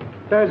make it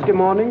Thursday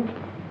morning,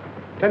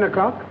 10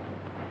 o'clock?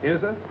 Here,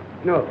 sir?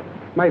 No,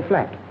 my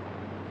flat.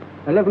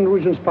 11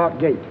 Regent's Park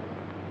Gate.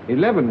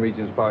 11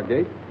 Regent's Park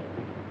Gate?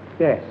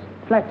 Yes,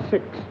 flat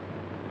 6.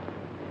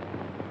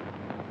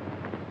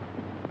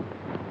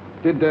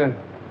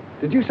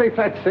 Did you say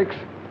flat 6?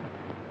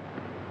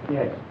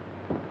 Yes.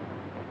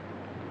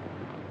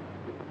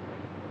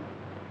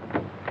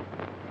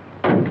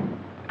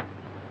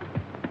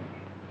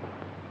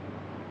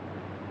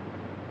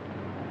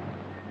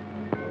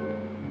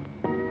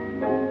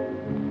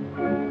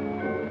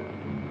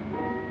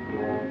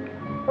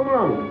 Come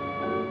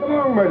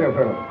along, my dear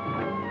fellow.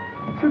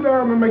 Sit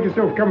down and make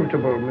yourself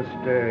comfortable,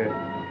 Mr...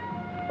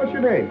 What's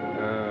your name?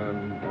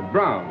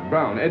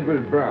 Brown,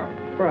 Edward Brown.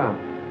 Brown.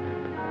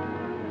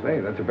 Say,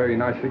 that's a very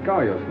nice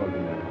cigar you're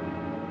smoking there.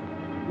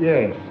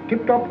 Yes,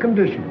 tip-top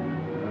condition.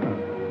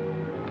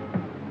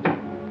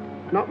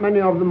 Not many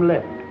of them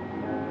left.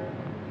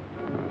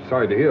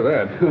 Sorry to hear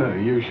that.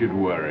 You should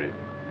worry.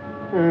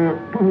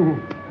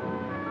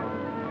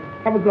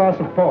 Have a glass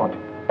of port.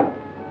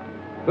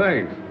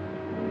 Thanks.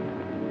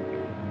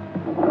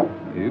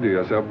 You do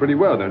yourself pretty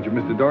well, don't you,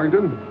 Mr.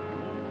 Dorrington?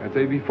 That's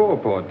AB4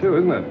 port, too,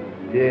 isn't it?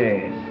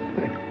 Yes.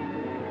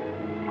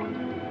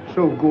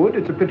 So good,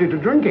 it's a pity to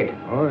drink it.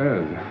 Oh,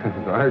 yes.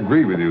 I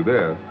agree with you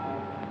there.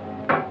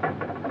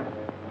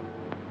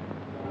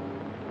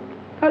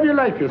 How do you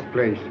like this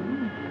place?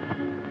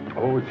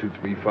 Oh, it suits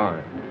me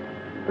fine.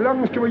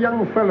 Belongs to a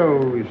young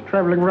fellow who's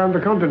traveling around the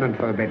continent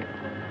for a bit.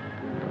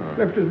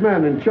 Left his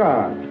man in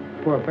charge.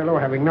 Poor fellow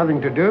having nothing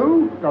to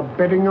do, got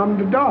betting on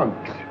the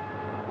dogs.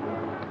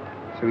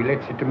 So he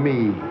lets it to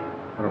me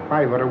for a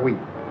 $5 a week.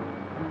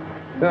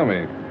 Tell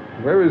me,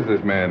 where is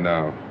this man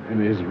now? In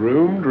his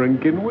room,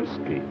 drinking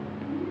whiskey.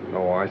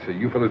 Oh, I see.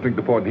 You fellas drink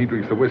the port and he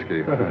drinks the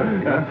whiskey.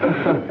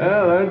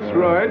 That's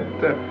right.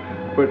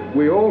 But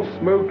we all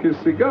smoke his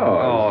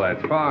cigars. Oh,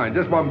 that's fine.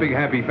 Just one big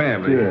happy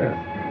family. Yeah.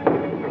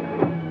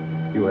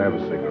 You have a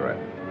cigarette.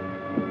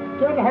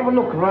 Care to have a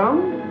look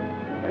round?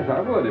 Yes,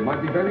 I would. It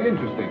might be very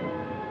interesting.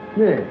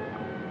 Yeah.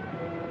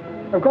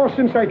 Of course,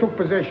 since I took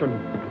possession,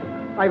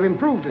 I've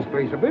improved this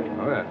place a bit.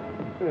 Oh,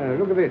 yeah.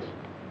 Look at this.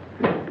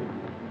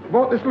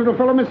 Bought this little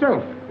fellow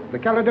myself, the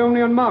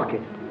Caledonian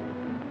Market.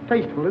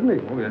 Tasteful, isn't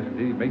it? Oh, yes,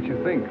 indeed. Makes you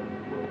think.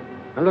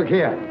 And look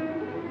here.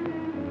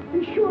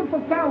 He's sure for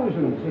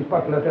thousands, this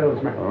butler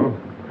tells me. Oh?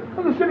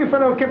 Well, the silly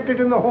fellow kept it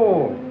in the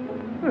hall.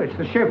 Well, it's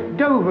the chef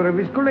d'oeuvre of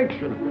his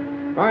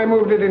collection. I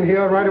moved it in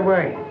here right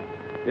away.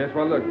 Yes,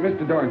 well, look,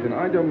 Mr. Dorrington,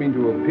 I don't mean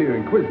to appear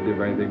inquisitive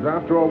or anything, but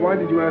after all, why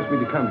did you ask me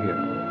to come here?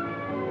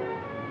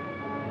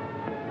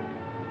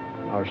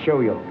 I'll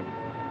show you.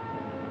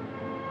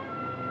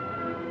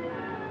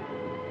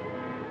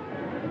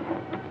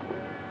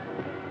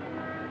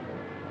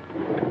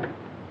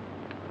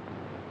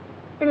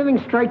 Anything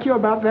strike you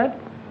about that?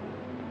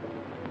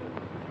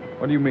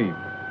 What do you mean?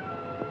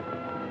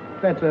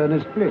 That's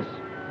Ernest Bliss,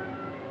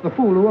 the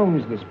fool who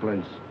owns this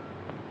place.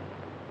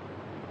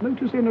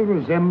 Notice any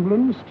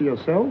resemblance to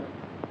yourself?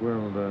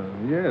 Well,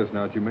 yes,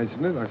 now that you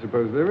mention it, I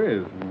suppose there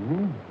is.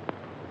 Mm-hmm.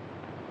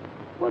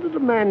 What did a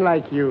man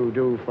like you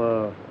do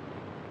for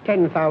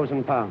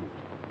 £10,000?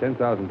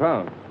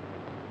 £10,000?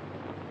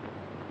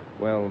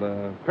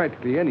 Well,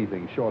 practically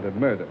anything short of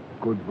murder.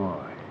 Good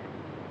boy.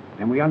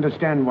 Then we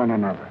understand one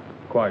another.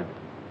 Quite.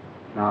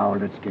 Now,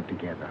 let's get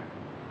together.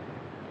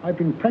 I've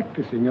been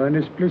practicing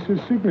Ernest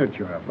Bliss's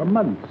signature for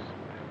months.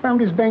 Found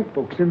his bank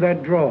books in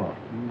that drawer.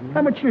 Mm-hmm.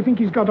 How much do you think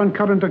he's got on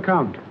current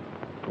account?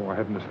 Oh, I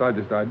haven't the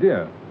slightest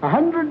idea.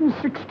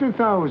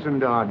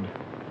 160,000 odd.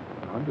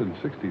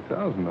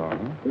 160,000 odd,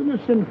 huh? Isn't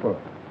it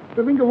sinful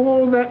to think of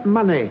all that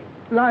money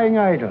lying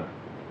idle?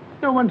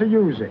 No one to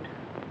use it.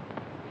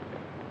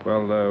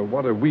 Well,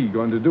 what are we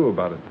going to do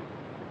about it?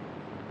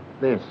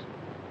 This.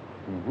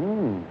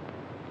 Mm-hmm.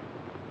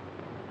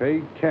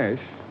 Pay cash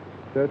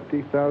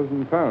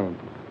 £30,000.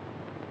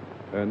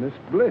 Ernest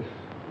Bliss.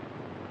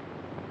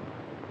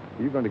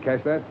 Are you going to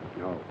cash that?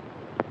 No.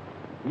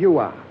 You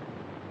are.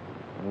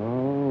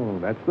 Oh,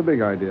 that's the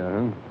big idea,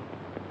 huh?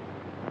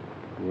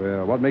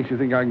 Well, what makes you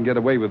think I can get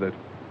away with it?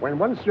 When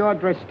once you're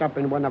dressed up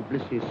in one of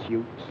Bliss's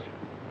suits,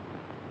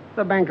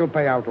 the bank will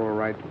pay out all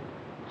right.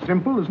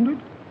 Simple, isn't it?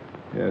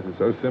 Yes, it's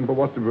so simple.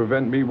 What's to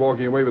prevent me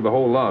walking away with the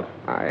whole lot?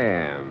 I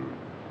am.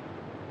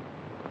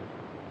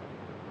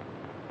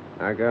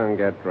 Now go and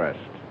get dressed.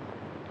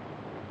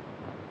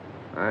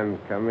 I'm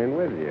coming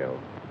with you.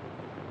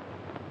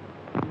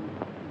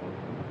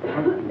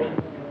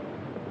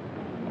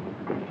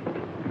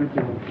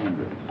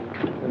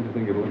 Don't you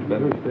think it looks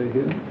better to stay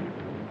here?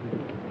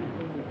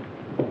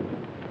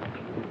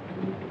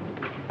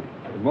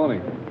 Good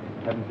morning.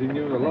 Haven't seen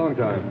you in a long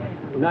time.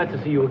 Nice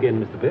to see you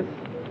again, Mr. Bliss.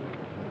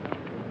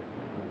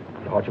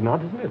 Hot your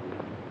mouth, isn't it?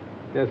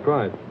 Yes,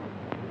 quite.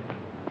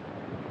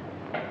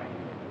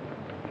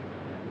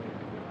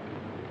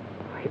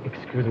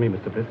 Excuse me,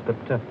 Mr. Bliss, but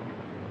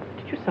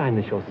did you sign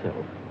this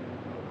yourself?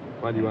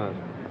 Why do you ask?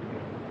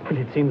 Well,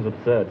 it seems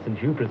absurd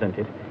since you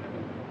presented.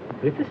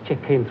 But if this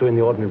check came through in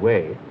the ordinary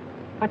way,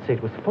 I'd say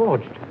it was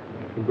forged.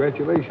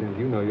 Congratulations,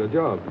 you know your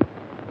job.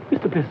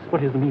 Mr. Bliss,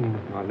 what is the meaning?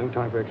 No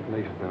time for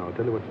explanations now. I'll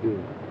tell you what to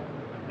do.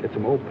 Get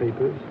some old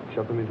papers,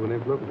 shove them into an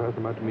envelope, and pass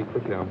them out to me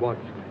quickly. I'm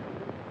watched.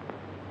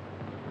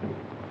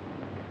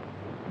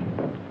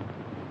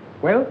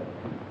 Well,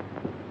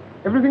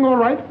 everything all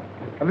right?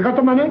 Have you got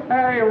the money?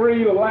 Hey,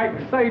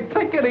 relax. Say,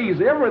 take it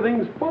easy.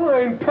 Everything's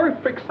fine,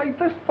 perfect. Say,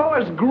 this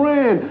fella's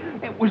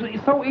grand. It was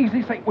so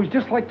easy. Say, it was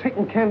just like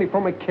taking candy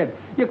from a kid.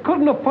 You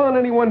couldn't have found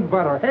anyone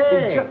better.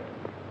 Hey!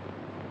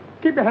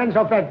 Keep your hands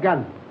off that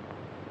gun.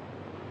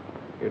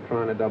 You're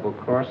trying to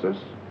double-cross us?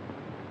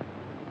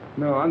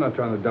 No, I'm not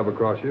trying to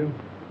double-cross you.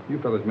 You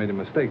fellas made a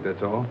mistake,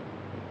 that's all.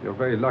 You're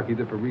very lucky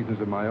that for reasons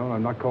of my own,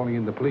 I'm not calling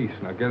in the police.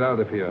 Now get out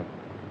of here.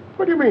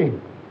 What do you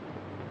mean?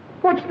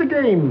 What's the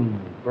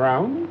game,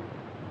 Brown?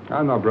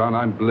 I'm not Brown,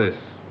 I'm Bliss.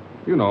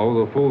 You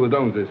know, the fool that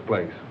owns this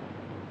place.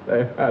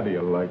 Hey, how do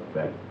you like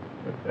that?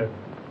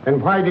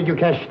 And why did you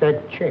cash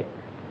that check?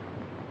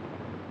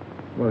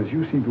 Well, as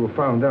you seem to have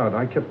found out,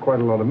 I kept quite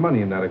a lot of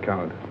money in that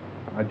account.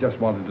 I just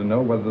wanted to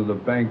know whether the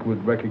bank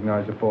would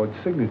recognize a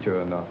forged signature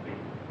or not.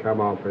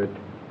 Come, Alfred.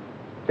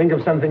 Think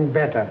of something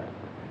better.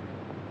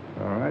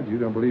 All right, you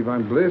don't believe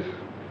I'm Bliss?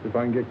 If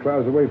I can get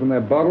Klaus away from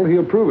that bottle,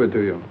 he'll prove it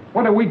to you.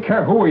 What do we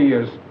care who he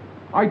is?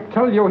 I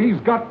tell you, he's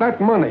got that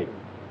money.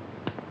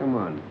 Come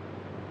on.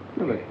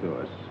 Give it to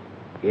us.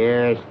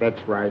 Yes,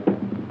 that's right.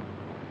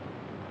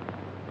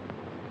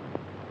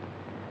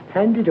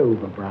 Hand it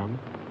over, Brown.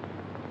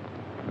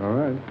 All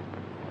right.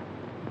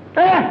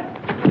 Hey!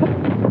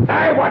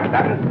 Hey, what's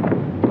that?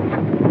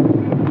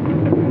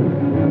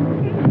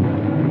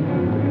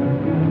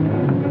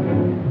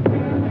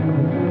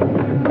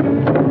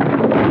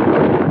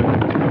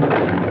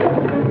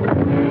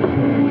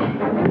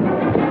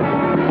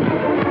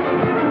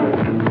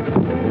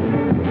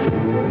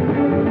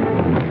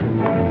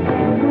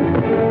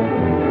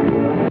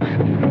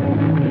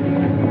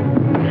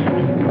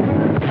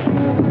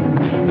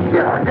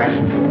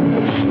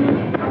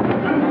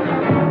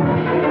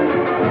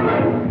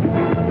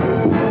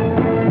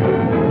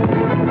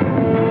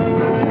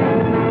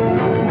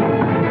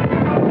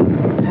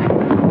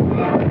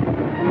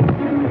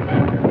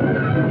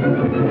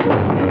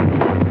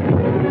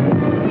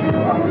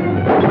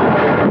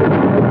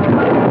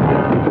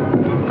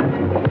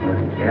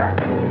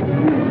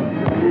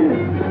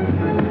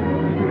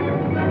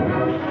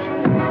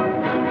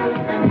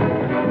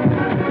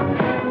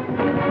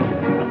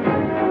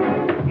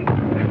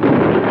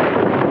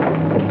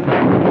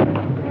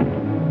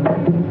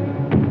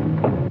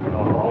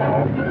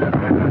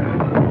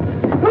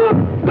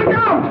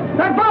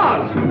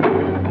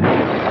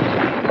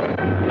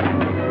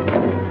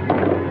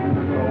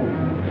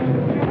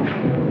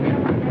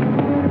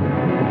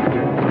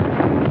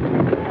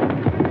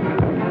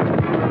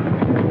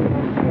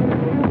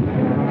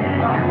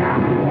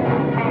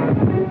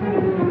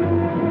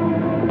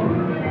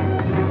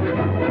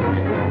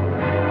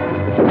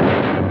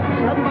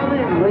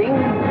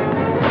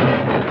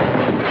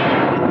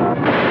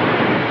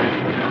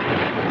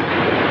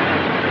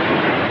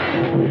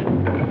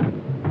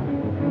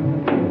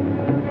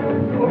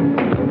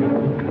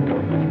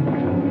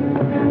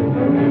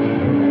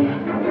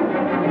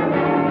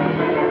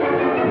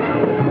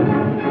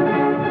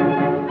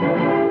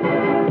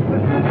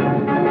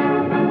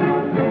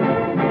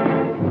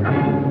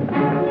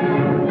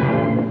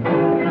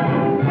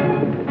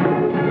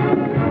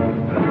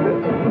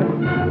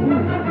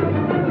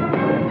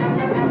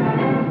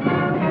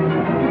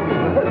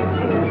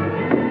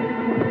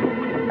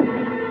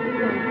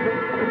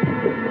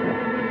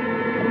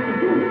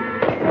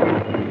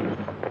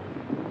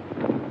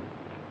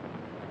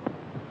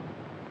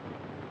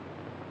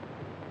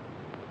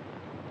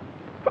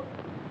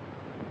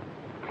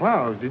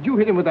 Klaus, did you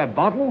hit him with that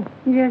bottle?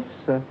 Yes,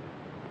 sir.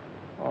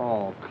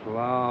 Oh,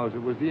 Klaus,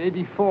 it was the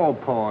 84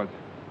 part.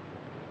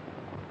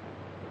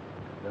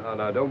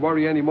 No, don't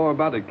worry any more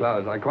about it,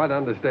 Klaus. I quite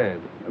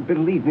understand.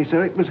 Believe me,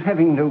 sir, it was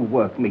having no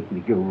work make me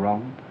go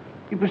wrong.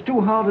 It was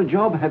too hard a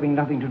job having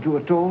nothing to do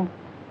at all.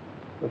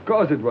 Of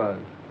course it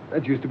was.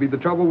 That used to be the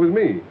trouble with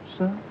me.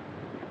 Sir?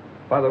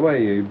 By the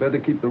way, you better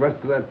keep the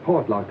rest of that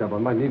port locked up. I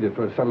might need it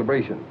for a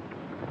celebration.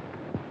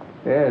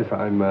 Yes,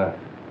 I'm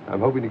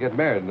hoping to get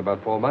married in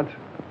about 4 months.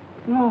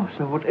 No,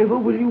 sir, whatever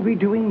will you be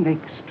doing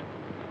next?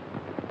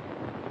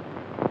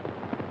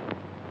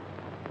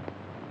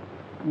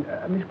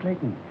 Miss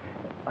Clayton,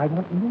 I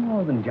want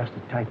more than just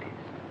a typist.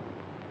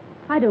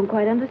 I don't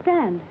quite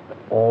understand.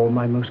 All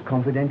my most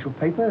confidential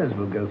papers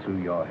will go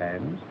through your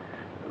hands.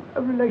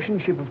 A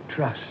relationship of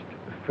trust,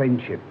 of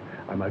friendship,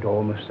 I might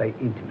almost say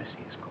intimacy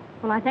is called.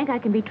 Well, I think I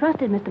can be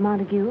trusted, Mr.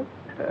 Montague.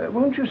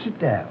 Won't you sit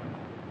down?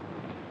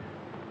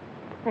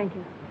 Thank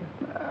you.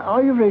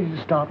 Are you ready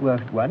to start work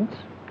at once?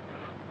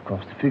 Of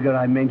course, the figure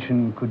I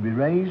mentioned could be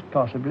raised,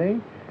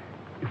 possibly,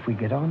 if we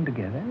get on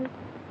together.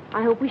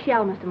 I hope we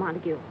shall, Mr.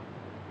 Montague.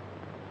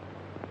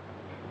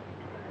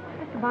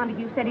 Mr.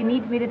 Montague said he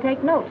needs me to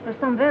take notes for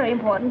some very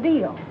important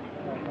deal.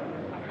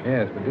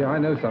 Yes, but dear, I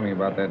know something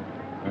about that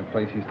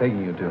place he's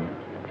taking you to.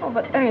 Oh,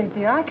 but Ernest,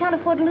 dear, I can't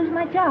afford to lose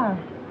my job.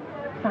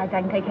 Besides,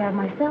 I can take care of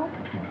myself.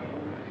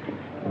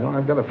 You know,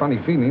 I've got a funny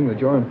feeling that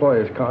your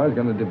employer's car is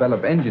going to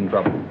develop engine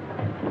trouble.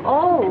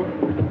 Oh,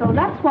 so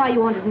that's why you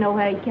wanted to know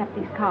where he kept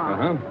these cars.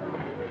 Uh-huh.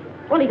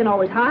 Well, he can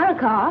always hire a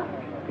car.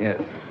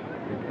 Yes.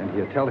 And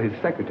he'll tell his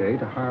secretary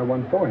to hire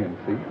one for him,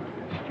 see?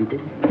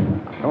 Stupid.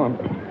 Come on.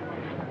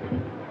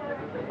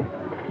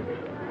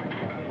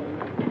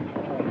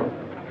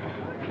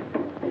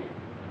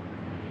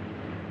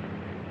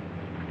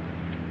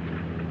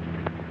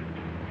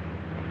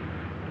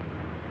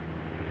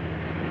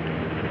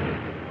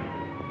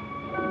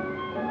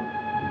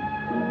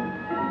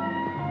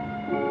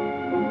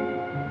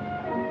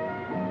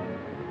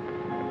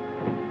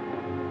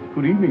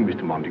 Good evening,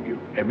 Mr. Montague.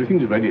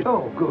 Everything's ready.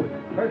 Oh, good.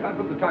 First, I'll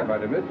put the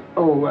typewriter, miss.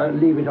 Oh,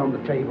 leave it on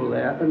the table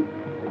there. And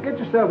get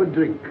yourself a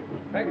drink.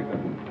 Thank you, sir.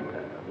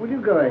 Will you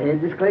go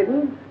ahead, Miss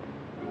Clayton?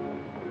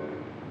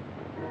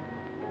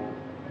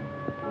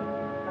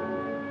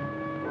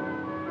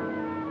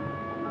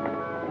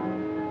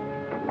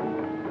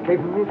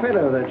 Capable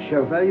fellow, that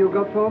chauffeur you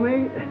got for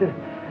me.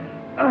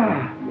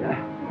 Yeah.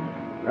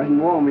 Nice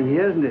and warm in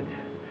here, isn't it?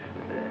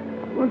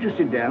 Won't you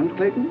sit down,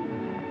 Clayton?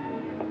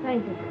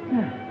 Thank you.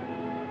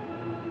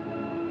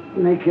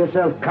 Make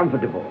yourself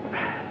comfortable.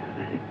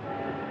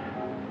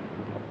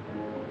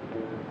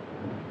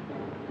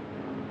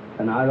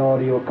 And I'll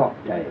order you a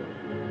cocktail.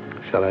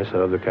 Shall I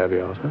serve the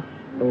caviar, sir?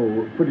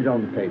 Oh, put it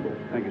on the table.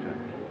 Thank you, sir.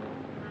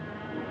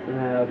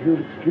 Now, if you'll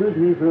excuse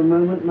me for a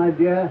moment, my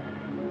dear,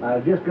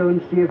 I'll just go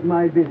and see if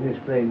my business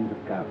friends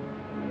have come.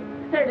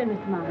 Certainly,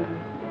 Mr.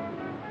 Montague.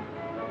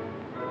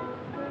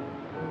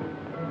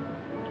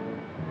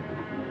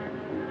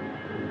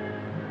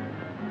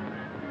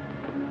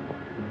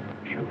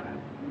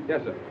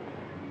 Yes, sir.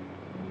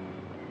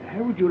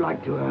 How would you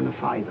like to earn a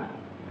fiver?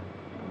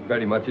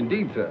 Very much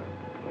indeed, sir.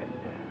 Well,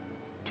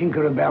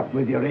 tinker about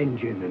with your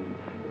engine, and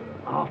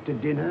after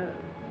dinner,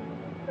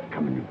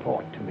 come and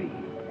report to me.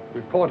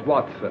 Report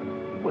what, sir?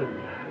 Well,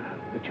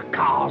 that your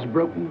car's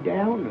broken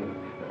down, and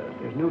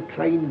there's no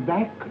train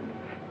back. And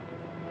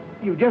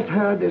you've just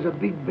heard there's a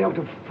big belt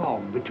of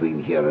fog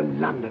between here and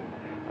London,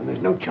 and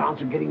there's no chance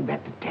of getting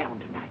back to town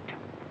tonight.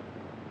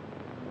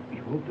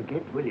 You won't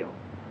forget, will you?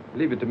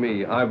 Leave it to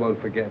me. I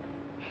won't forget.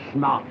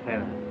 Smart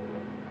fella.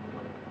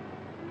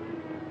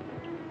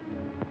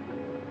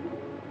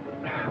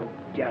 Oh,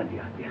 dear.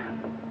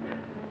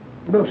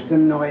 Most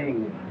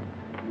annoying.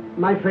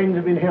 My friends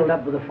have been held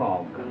up with the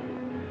fog.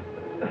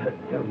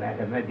 Don't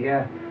matter, my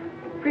dear.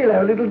 We'll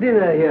have a little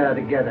dinner here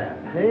together,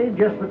 eh?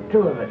 Just the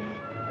two of us,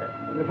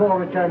 before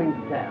returning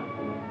to town.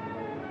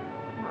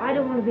 I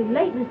don't want to be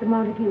late, Mr.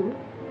 Montague.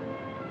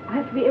 I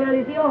have to be early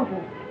at the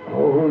office.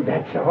 Oh,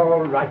 that's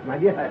all right, my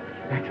dear.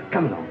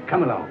 Come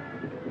along.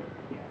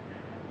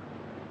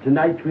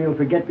 Tonight we'll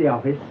forget the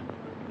office.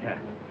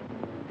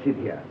 Sit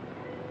here.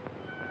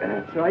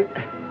 That's right.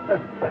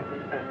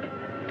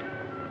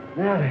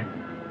 Now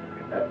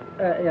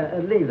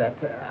then, leave that.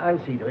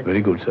 I'll see to it.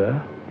 Very good,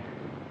 sir.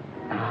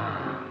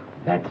 Ah,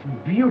 that's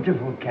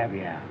beautiful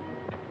caviar.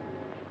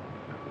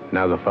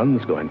 Now the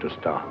fun's going to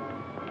start.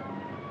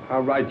 How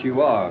right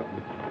you are.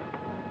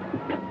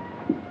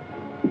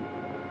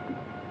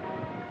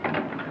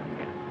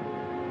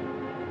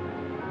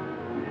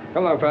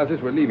 Come along, Francis.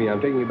 We're leaving.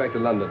 I'm taking you back to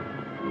London.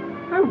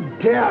 How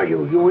dare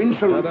you, you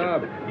insolent... Shut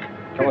up.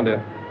 Come on,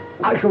 dear.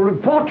 I shall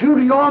report you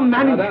to your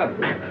manager.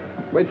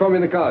 Shut up. Wait for me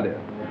in the car, dear.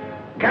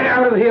 Get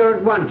out of here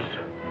at once.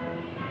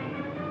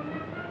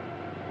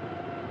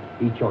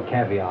 Eat your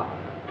caviar.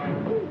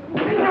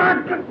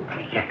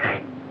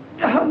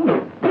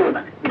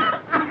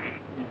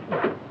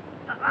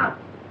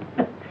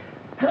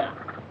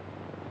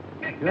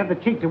 You have the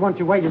cheek to want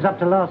your wages up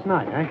to last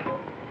night, eh?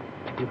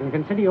 You can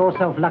consider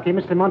yourself lucky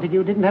Mr.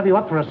 Montague didn't have you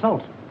up for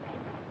assault.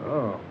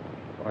 Oh.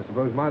 I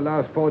suppose my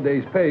last 4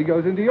 days' pay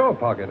goes into your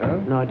pocket, huh?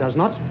 No, it does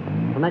not.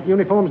 And that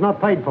uniform's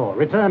not paid for.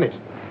 Return it.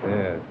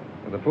 Yeah.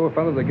 And the poor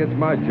fellow that gets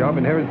my job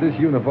inherits this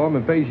uniform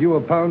and pays you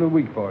 £1 a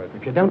week for it.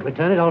 If you don't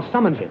return it, I'll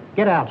summons you.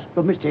 Get out.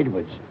 But, Mr.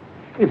 Edwards,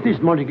 if this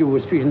Montague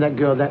was treating that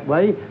girl that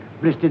way,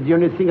 Bliss did the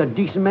only thing a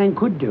decent man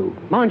could do.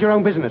 Mind your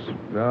own business.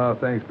 No,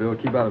 thanks, Bill.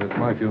 Keep out of it. It's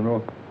my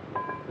funeral.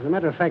 As a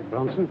matter of fact,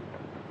 Bronson,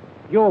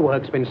 your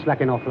work's been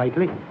slacking off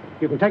lately.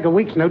 You can take a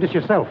week's notice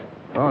yourself.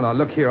 Oh, now,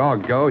 look here. I'll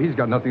go. He's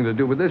got nothing to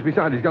do with this.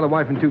 Besides, he's got a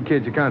wife and 2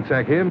 kids. You can't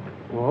sack him.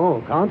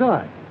 Oh, can't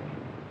I?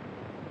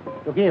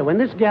 Look here, when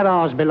this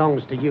garage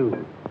belongs to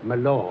you, my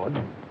lord,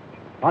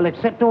 I'll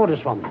accept orders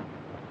from you.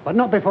 But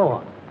not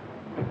before.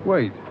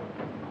 Wait.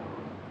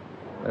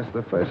 That's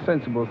the first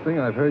sensible thing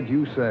I've heard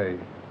you say.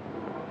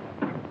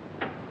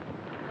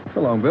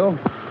 So long, Bill.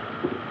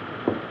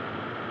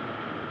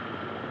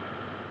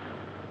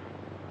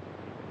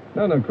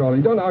 No,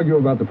 Crawley, don't argue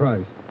about the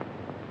price.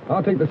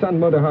 I'll take the Sun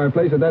Motor Hire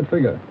place at that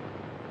figure.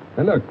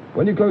 And look,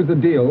 when you close the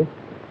deal,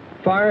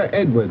 fire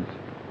Edwards.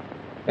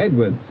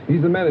 Edwards,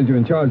 he's the manager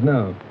in charge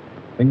now.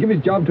 And give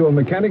his job to a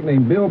mechanic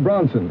named Bill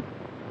Bronson.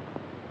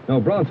 No,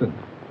 Bronson.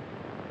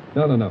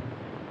 No.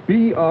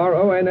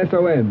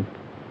 B-R-O-N-S-O-N.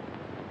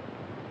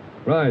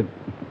 Right.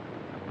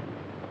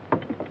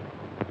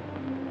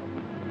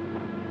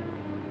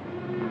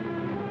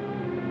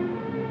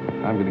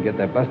 I'm going to get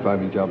that bus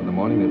driving job in the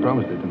morning. They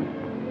promised it to me.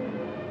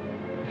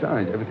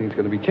 Besides, everything's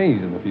going to be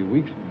changed in a few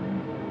weeks.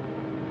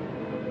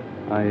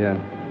 I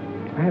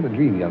had a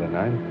dream the other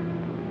night.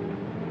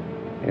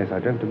 Yes, I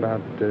dreamt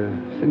about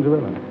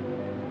Cinderella.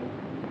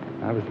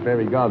 I was the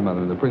fairy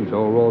godmother and the prince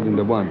all rolled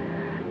into one.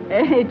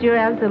 You're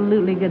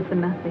absolutely good for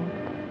nothing.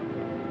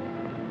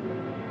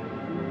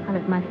 I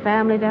let my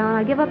family down.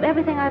 I give up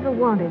everything I ever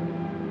wanted.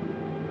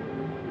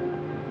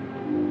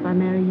 If I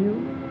marry you...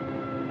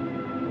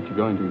 What you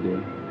going to,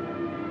 dear?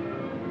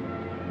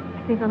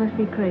 I think I must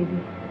be crazy.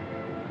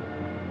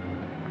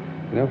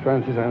 You know,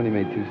 Francis, I only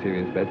made 2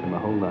 serious bets in my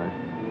whole life.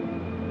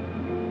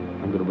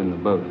 I'm going to win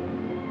them both.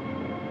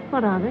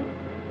 What are they?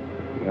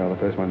 Well, the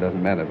first one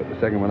doesn't matter, but the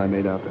second one I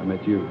made after I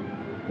met you.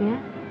 Yeah?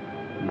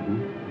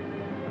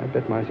 I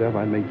bet myself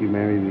I'd make you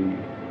marry the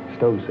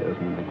stove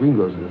salesman, the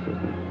greengrocer's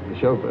assistant, the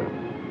chauffeur.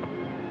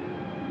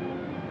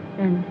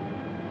 And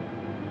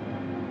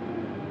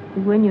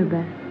you win your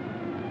bet.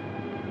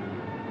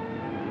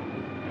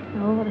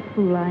 Oh, what a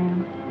fool I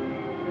am.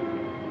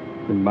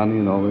 The money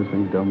and all those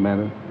things don't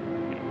matter.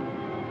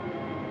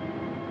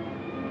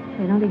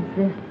 They don't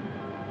exist.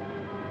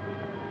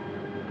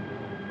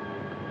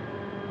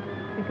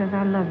 Because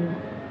I love you.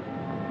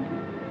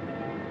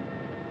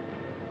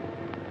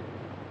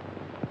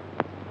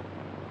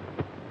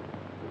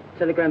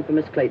 Telegram for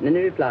Miss Clayton.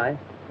 Any reply?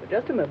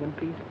 Just a moment,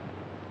 please.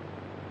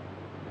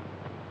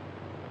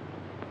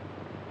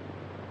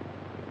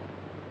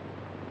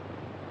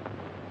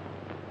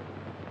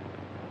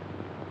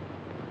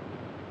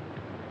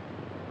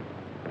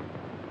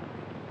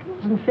 It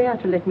wasn't fair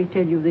to let me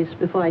tell you this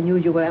before I knew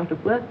you were out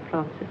of work,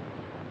 Francis.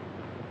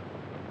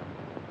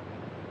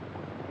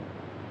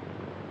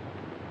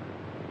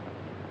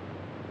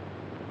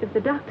 If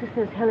the doctor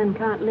says Helen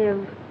can't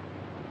live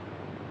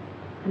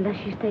unless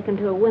she's taken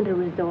to a winter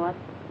resort,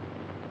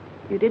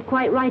 you did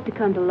quite right to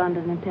come to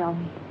London and tell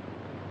me.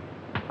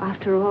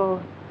 After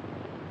all,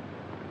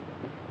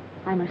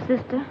 I'm her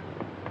sister.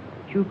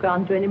 You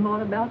can't do any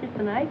more about it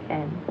than I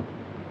can.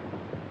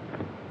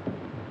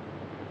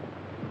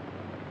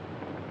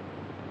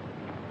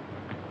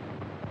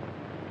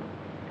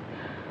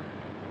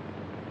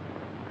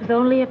 It was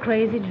only a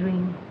crazy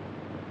dream.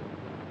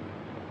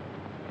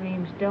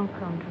 Dreams don't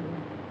come true.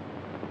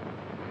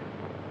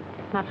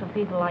 Not for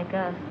people like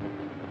us.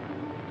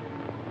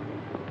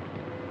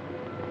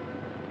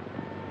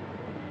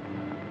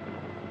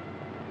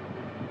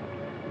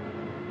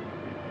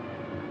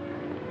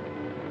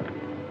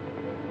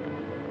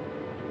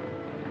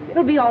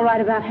 It'll be all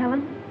right about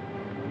Helen.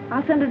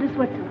 I'll send her to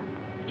Switzerland.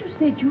 You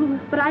said you were...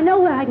 But I know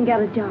where I can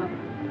get a job.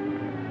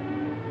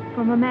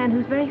 From a man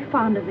who's very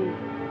fond of me.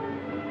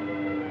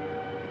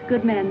 He's a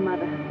good man,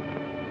 Mother.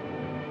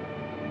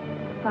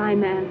 Fine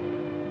man.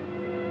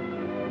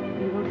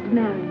 He wants to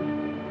marry me.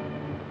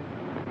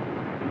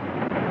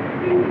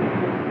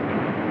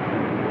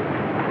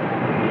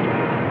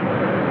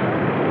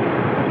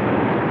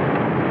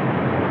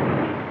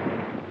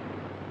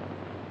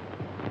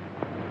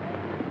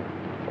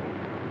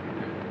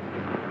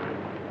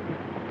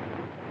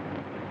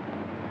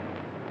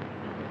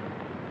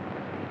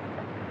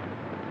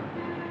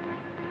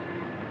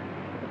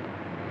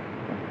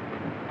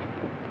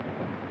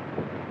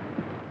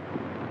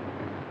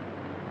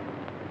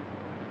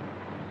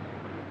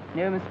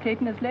 No, Miss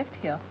Clayton has left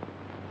here.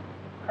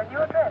 A new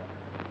address?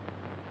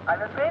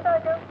 I'm afraid I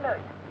don't know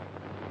it.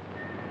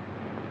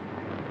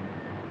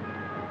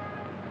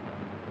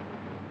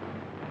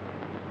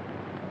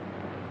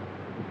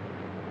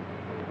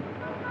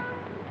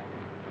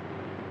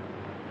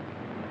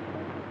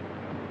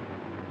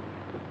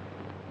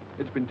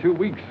 It's been 2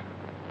 weeks.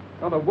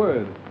 Not a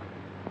word.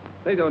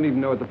 They don't even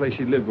know at the place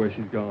she lived where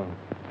she's gone.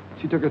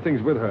 She took her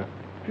things with her.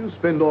 If you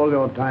spend all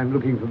your time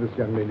looking for this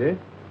young lady,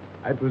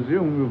 I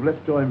presume you've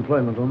left your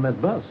employment on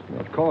that bus.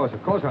 Of course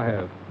I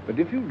have. But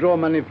if you draw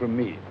money from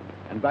me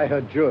and buy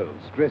her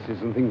jewels,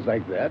 dresses, and things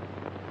like that,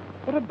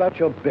 what about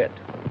your bet?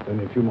 In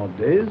a few more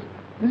days,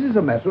 this is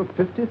a matter of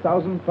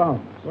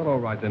 £50,000. Well, all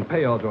right, then.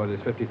 Pay Alroyd his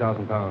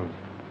 £50,000.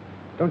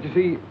 Don't you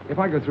see, if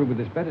I go through with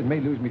this bet, it may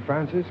lose me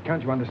Francis.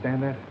 Can't you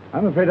understand that?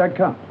 I'm afraid I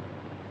can't.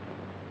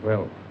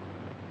 Well,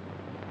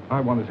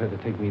 I wanted her to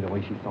take me the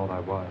way she thought I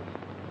was.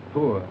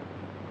 Poor.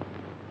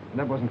 And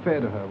that wasn't fair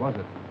to her, was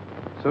it?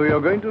 So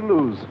you're going to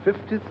lose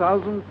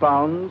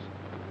 £50,000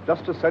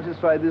 just to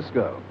satisfy this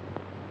girl?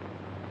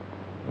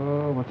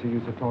 Oh, what's the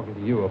use of talking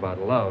to you about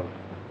love?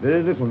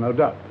 Very little, no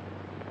doubt.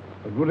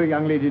 But would a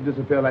young lady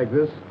disappear like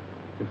this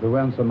if there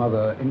weren't some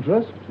other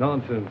interest?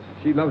 Nonsense.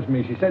 She loves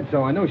me. She said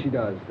so. I know she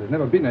does. There's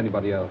never been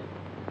anybody else.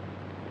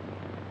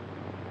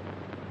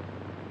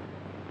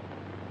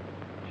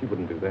 She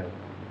wouldn't do that.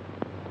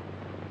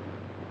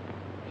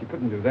 She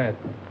couldn't do that.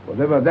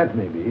 Whatever that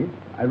may be,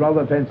 I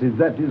rather fancy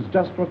that is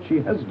just what she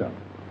has done.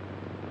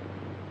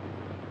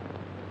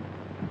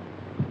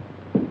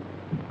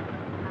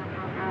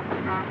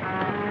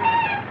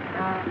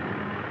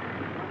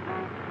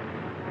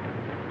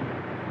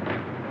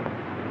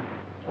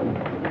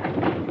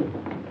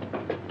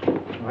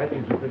 I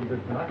think it's a pretty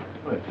good start.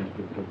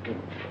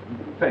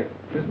 Say,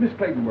 does Miss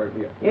Clayton work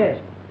here?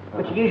 Yes,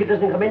 but she usually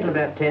doesn't come in till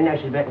about 10. Now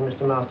she's back with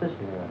Mr. Masters.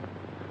 Yeah.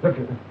 Look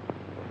at her.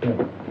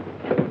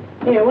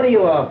 Here, what are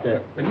you after?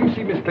 When you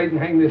see Miss Clayton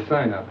hang this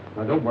sign up,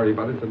 now don't worry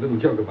about it. It's a little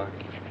joke about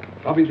it.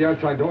 I'll be at the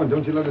outside door, and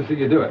don't you let her see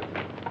you do it.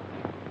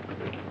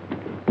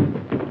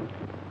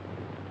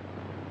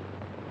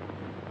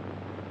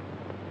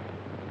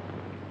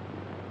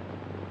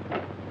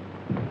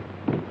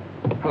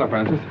 Hello,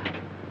 Francis.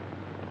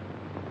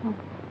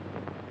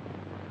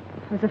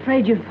 I was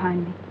afraid you'd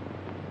find me.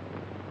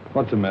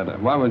 What's the matter?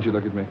 Why won't you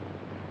look at me?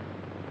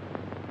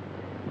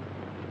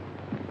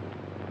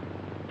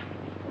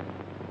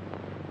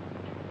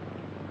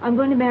 I'm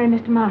going to marry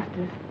Mr.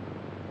 Masters.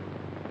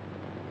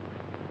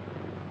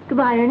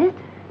 Goodbye, Ernest.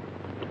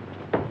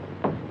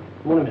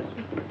 Morning, miss.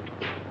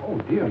 Oh,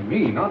 dear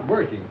me, not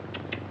working.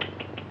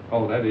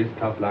 Oh, that is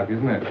tough luck,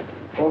 isn't it?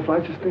 4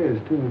 flights of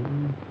stairs, too.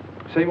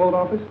 Same old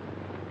office?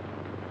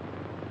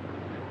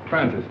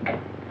 Francis,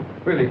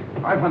 really,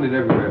 I've hunted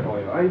everywhere for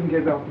you. I even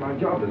gave up my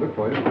job to look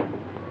for you.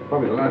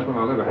 Probably the last one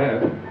I'll ever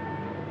have.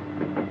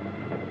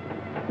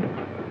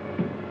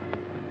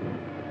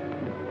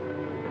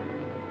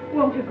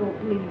 Won't you go,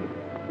 please?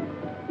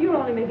 You're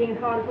only making it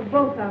harder for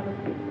both of us.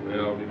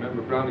 Well,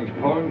 remember Browning's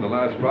poem, The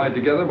Last Ride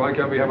Together? Why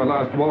can't we have a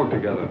last walk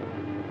together?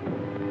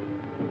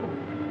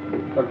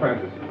 Look,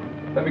 Francis,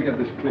 let me get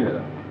this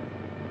clear.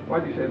 Why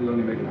do you say it'll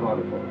only make it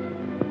harder for us?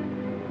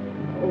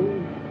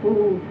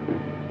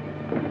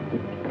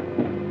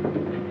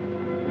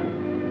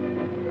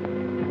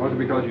 Was it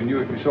because you knew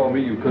if you saw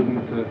me you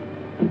couldn't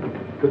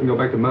go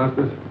back to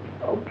Masters?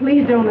 Oh,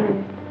 please don't,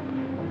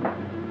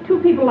 Ernest. Two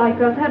people like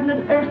us haven't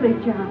an earthly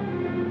chance.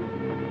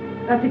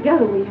 Not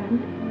together we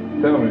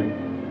haven't. Tell me,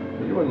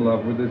 are you in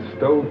love with this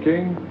Stove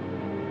King?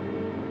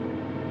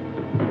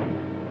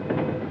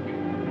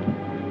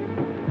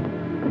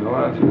 No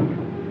answer.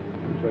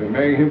 So you're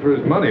marrying him for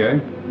his money, eh?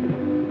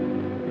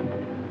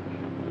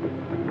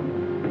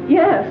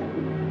 Yes.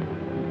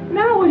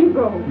 Now will you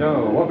go?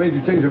 No. What made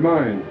you change your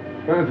mind?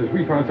 Francis,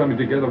 we found something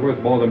together worth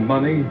more than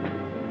money.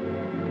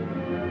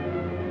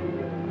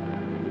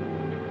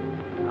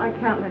 I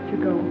can't let you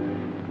go,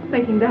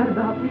 thinking that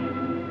about me.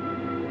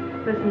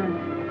 Listen,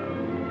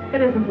 Ernest,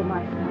 it isn't for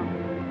myself.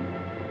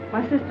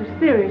 My sister's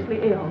seriously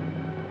ill,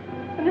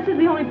 and this is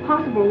the only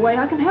possible way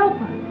I can help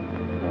her.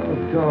 Oh,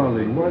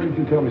 darling, why didn't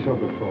you tell me so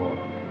before?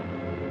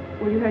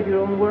 Well, you had your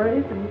own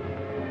worries, and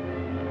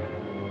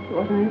there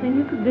wasn't anything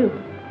you could do.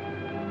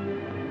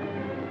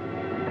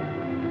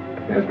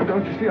 Yes, but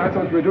don't you see, I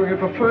thought you were doing it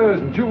for furs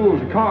and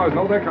jewels and cars and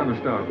all that kind of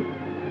stuff.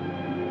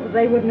 Well,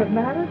 they wouldn't have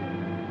mattered.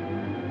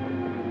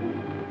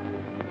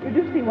 You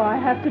do see why I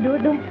have to do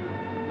it, don't you?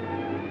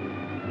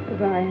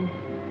 Goodbye, Ernest.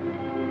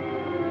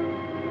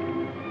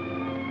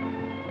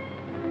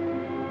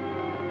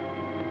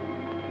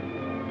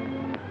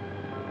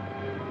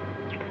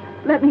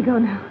 Let me go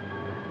now.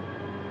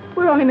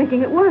 We're only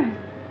making it worse.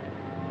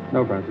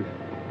 No, Francis.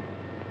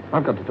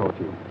 I've got to talk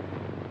to you.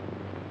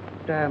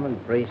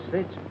 Diamond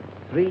bracelets,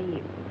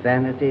 3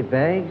 vanity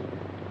bags,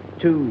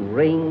 2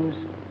 rings,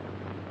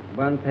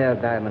 1 pair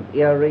of diamond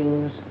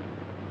earrings,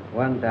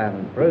 1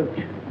 diamond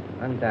brooch,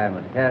 1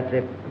 diamond hair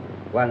clip,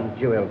 1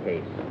 jewel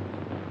case.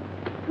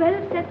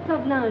 12 sets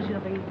of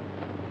lingerie.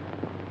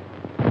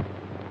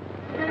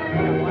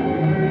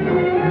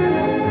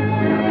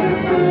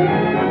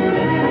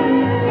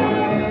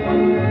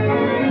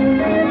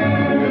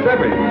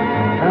 Giuseppe!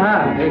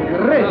 Ah, è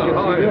great.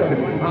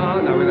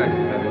 Now relax,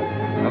 Giuseppe.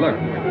 Now look,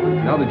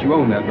 now that you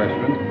own that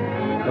restaurant,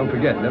 don't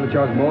forget, never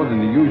charge more than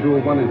the usual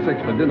 1 and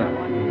 6 for dinner.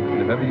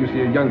 And if ever you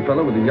see a young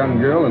fellow with a young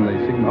girl and they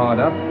seem hard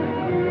up,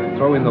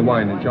 throw in the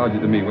wine and charge it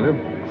to me, will you?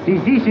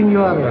 Si,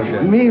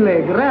 signore.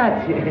 Mille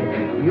grazie.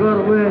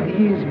 Your word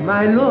is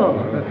my law.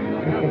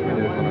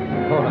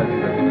 All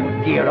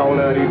right. Dear old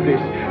Ernie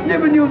Bliss.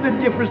 Never knew the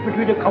difference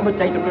between a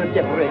commentator and a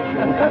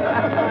decoration.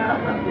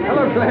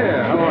 Hello,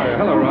 Clare. How are you?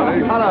 Hello,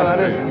 Ronnie. Hello,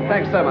 Ernest.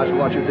 Thanks so much for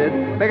what you did.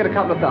 Make it a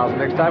couple of thousand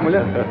next time, will you?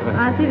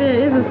 I see there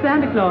is a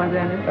Santa Claus,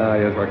 Ernest.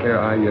 Yes, well, Clare,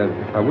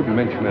 I wouldn't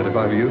mention that if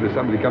I were you. There's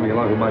somebody coming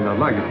along who might not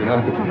like it, you know.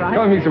 right.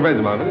 Come and meet some friends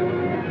of mine, will you?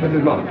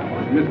 Mrs. Montague.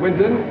 Miss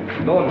Winton,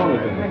 Lord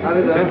Honiton. How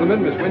do you do?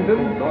 Gentlemen, Miss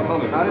Winton, Lord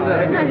Honiton. How do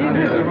you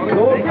do?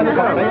 Lord And the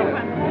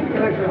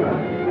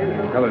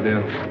Hello,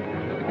 dear.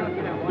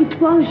 It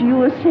was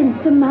you who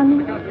sent the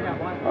money.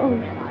 Oh,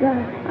 sir,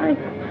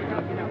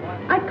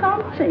 I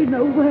can't say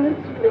no words.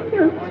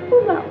 You're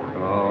full up.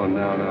 Oh,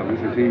 no,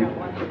 Mrs.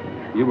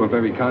 Heath. You were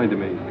very kind to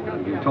me.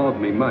 You taught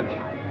me much.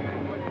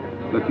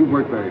 Look, you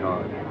worked very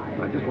hard.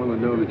 I just want to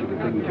know that you've been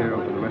taken care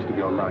of for the rest of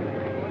your life.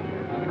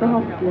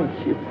 God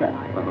bless you, sir.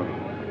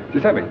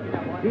 Giuseppe,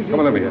 come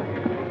on over here.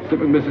 Sit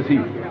with Mrs.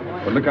 Heath.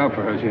 But look out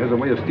for her. She has a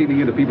way of stealing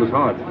into people's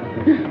hearts.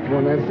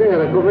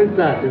 Buonasera, come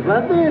state?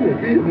 Va bene?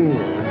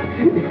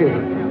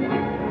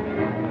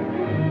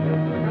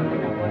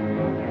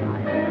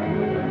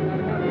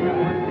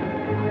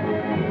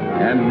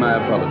 And my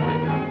apology.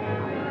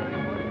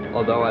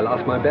 Although I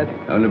lost my bet.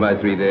 Only by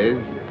 3 days.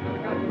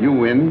 You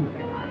win.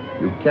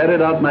 You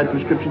carried out my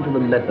prescription to the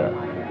letter.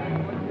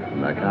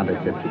 And I can't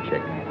accept your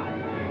check.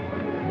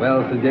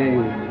 Well, Sir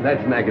James,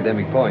 that's an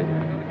academic point.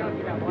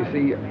 You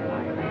see,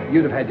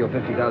 you'd have had your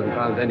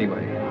 £50,000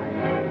 anyway.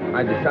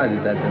 I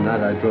decided that the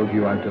night I drove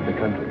you out to the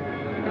country.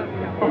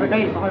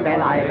 Great boys from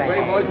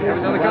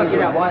another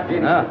country.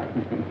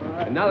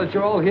 And now that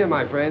you're all here,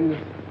 my friends,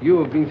 you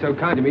have been so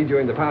kind to me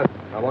during the past,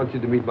 I want you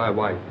to meet my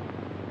wife.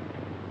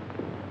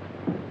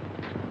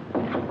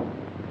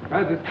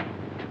 Francis,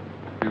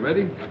 you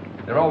ready?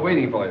 They're all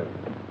waiting for you.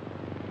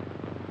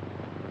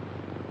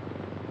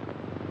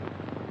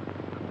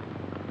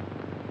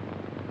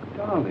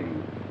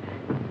 Darling,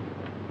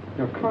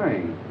 you're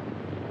crying.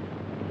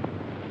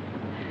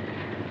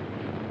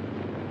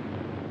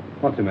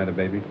 What's the matter,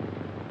 baby?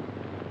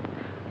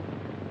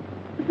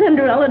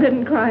 Cinderella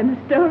didn't cry in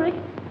the story.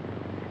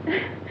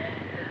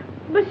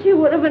 But she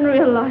would have in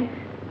real life.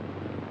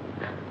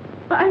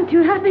 I'm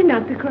too happy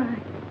not to cry.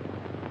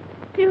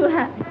 Too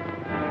happy.